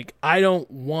 Like, I don't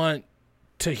want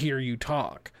to hear you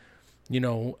talk. You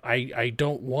know, I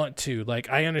don't want to. Like,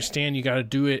 I understand you got to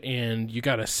do it and you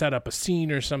got to set up a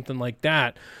scene or something like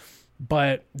that.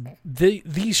 But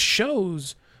these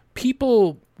shows,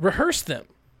 people rehearse them.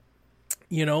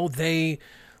 You know, they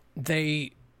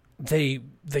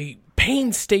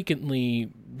painstakingly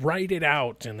write it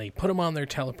out and they put them on their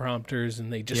teleprompters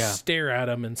and they just stare at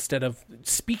them instead of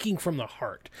speaking from the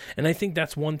heart. And I think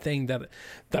that's one thing that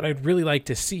I'd really like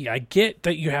to see. I get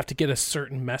that you have to get a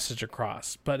certain message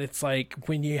across, but it's like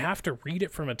when you have to read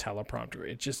it from a teleprompter,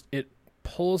 it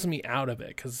pulls me out of it,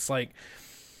 because it's like,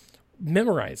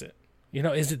 memorize it. You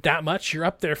know, is it that much? You're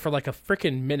up there for like a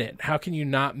freaking minute. How can you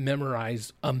not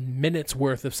memorize a minute's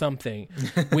worth of something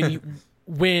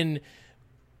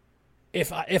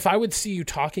if I would see you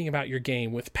talking about your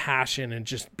game with passion and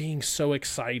just being so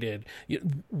excited.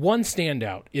 One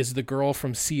standout is the girl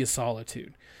from Sea of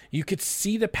Solitude. You could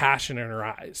see the passion in her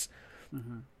eyes.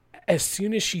 Mm-hmm. As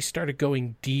soon as she started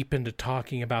going deep into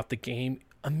talking about the game,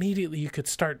 immediately you could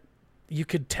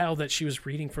tell that she was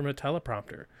reading from a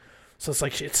teleprompter. So it's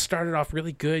like it started off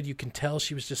really good. You can tell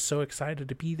she was just so excited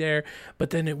to be there,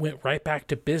 but then it went right back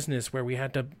to business where we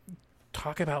had to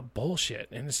talk about bullshit,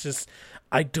 and it's just,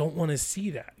 I don't want to see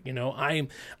that. You know, I'm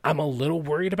a little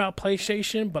worried about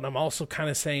PlayStation, but I'm also kind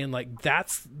of saying like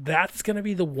that's going to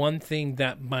be the one thing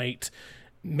that might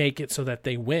make it so that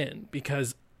they win,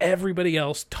 because everybody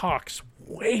else talks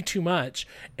way too much.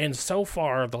 And so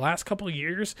far, the last couple of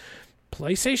years,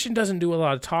 PlayStation doesn't do a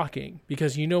lot of talking,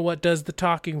 because you know what does the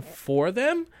talking for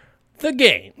them? The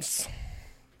games.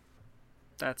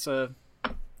 That's a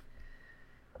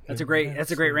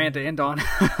great rant to end on.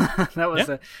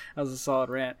 that was a solid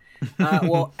rant.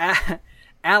 Well,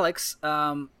 Alex,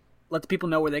 let the people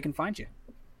know where they can find you.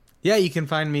 Yeah, you can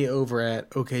find me over at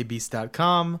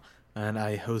okbeast.com, and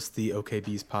I host the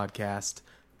OKBeast podcast.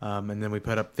 And then we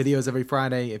put up videos every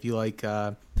Friday. If you like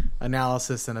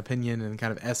analysis and opinion and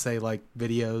kind of essay-like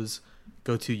videos,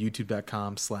 go to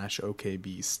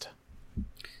youtube.com/okbeast.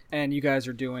 And you guys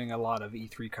are doing a lot of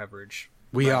E3 coverage.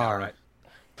 We are. Now, right?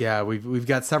 Yeah, we've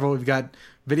got several. We've got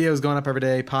videos going up every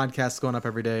day, podcasts going up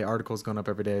every day, articles going up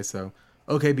every day. So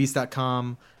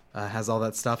okbeast.com has all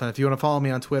that stuff. And if you want to follow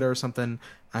me on Twitter or something,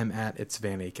 I'm at It's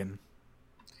Van Aken.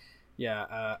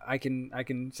 Yeah, I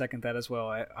can second that as well.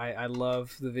 I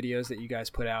love the videos that you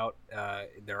guys put out.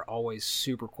 They're always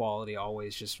super quality,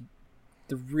 always just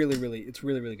it's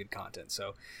really good content.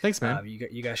 So thanks, man.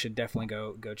 You guys should definitely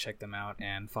go check them out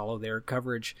and follow their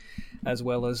coverage, as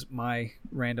well as my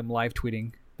random live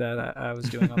tweeting that I was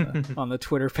doing on the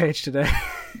Twitter page today.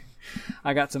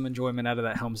 I got some enjoyment out of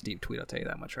that Helm's Deep tweet, I'll tell you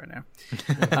that much right now.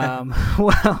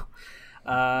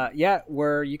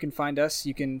 Where you can find us,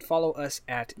 you can follow us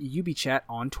at UbiChat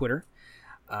on Twitter.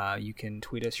 You can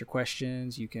tweet us your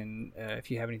questions. You can,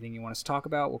 if you have anything you want us to talk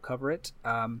about, we'll cover it.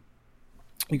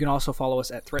 You can also follow us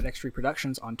at ThreatX3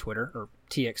 Productions on Twitter, or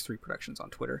TX3 Productions on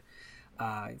Twitter.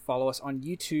 Follow us on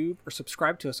YouTube, or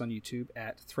subscribe to us on YouTube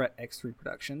at ThreatX3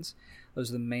 Productions. Those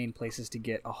are the main places to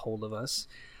get a hold of us.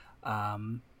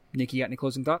 Nick, you got any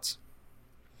closing thoughts?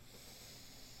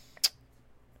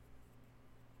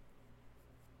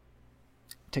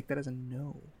 Take that as a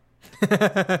no.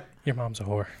 Your mom's a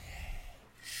whore.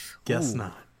 Guess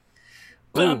not.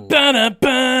 Deep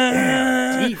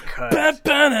cut.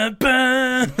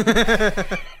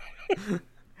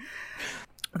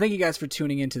 Thank you guys for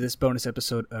tuning into this bonus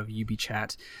episode of UB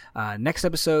Chat. Next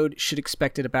episode should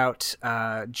expect it about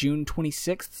June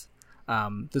 26th.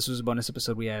 This was a bonus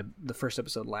episode. We had the first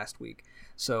episode last week.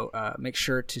 So make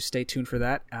sure to stay tuned for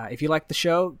that. If you like the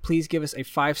show, please give us a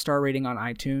 5-star rating on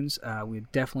iTunes. We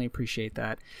definitely appreciate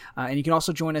that. And you can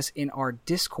also join us in our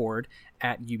Discord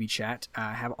at UbiChat.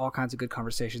 Have all kinds of good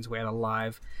conversations. We had a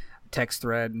live text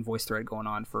thread and voice thread going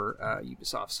on for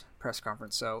Ubisoft's press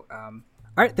conference. So, all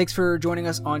right, thanks for joining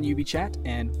us on UbiChat,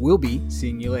 and we'll be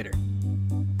seeing you later.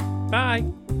 Bye.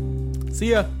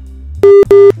 See ya.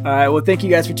 All right, well, thank you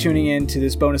guys for tuning in to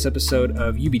this bonus episode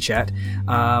of UbiChat.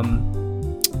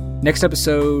 Next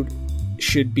episode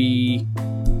should be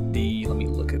let me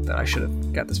look at that. I should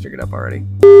have got this figured up already.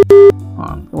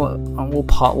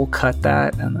 We'll cut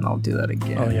that, and then I'll do that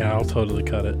again. Oh yeah, I'll totally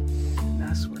cut it.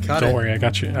 Don't worry, I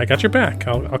got your back.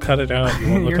 I'll cut it out. You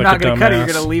won't look You're like not a gonna cut it. You're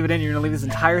dumbass. gonna leave it in. You're gonna leave this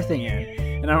entire thing in,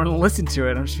 and I'm gonna listen to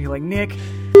it. I'm just gonna be like, Nick.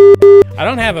 I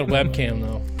don't have a webcam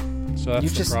though, so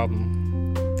that's the just- problem.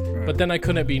 But then I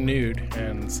couldn't be nude,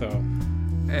 and so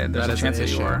There's That a is chance an that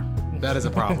you issue. are. That is a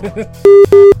problem.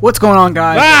 What's going on,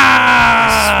 guys?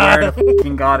 ah! I swear to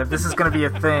fucking God, if this is gonna be a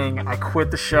thing, I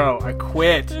quit the show. I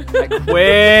quit.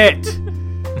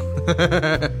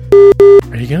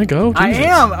 Are you gonna go? I Jesus.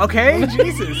 am. Okay,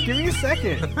 Jesus, give me a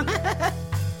second.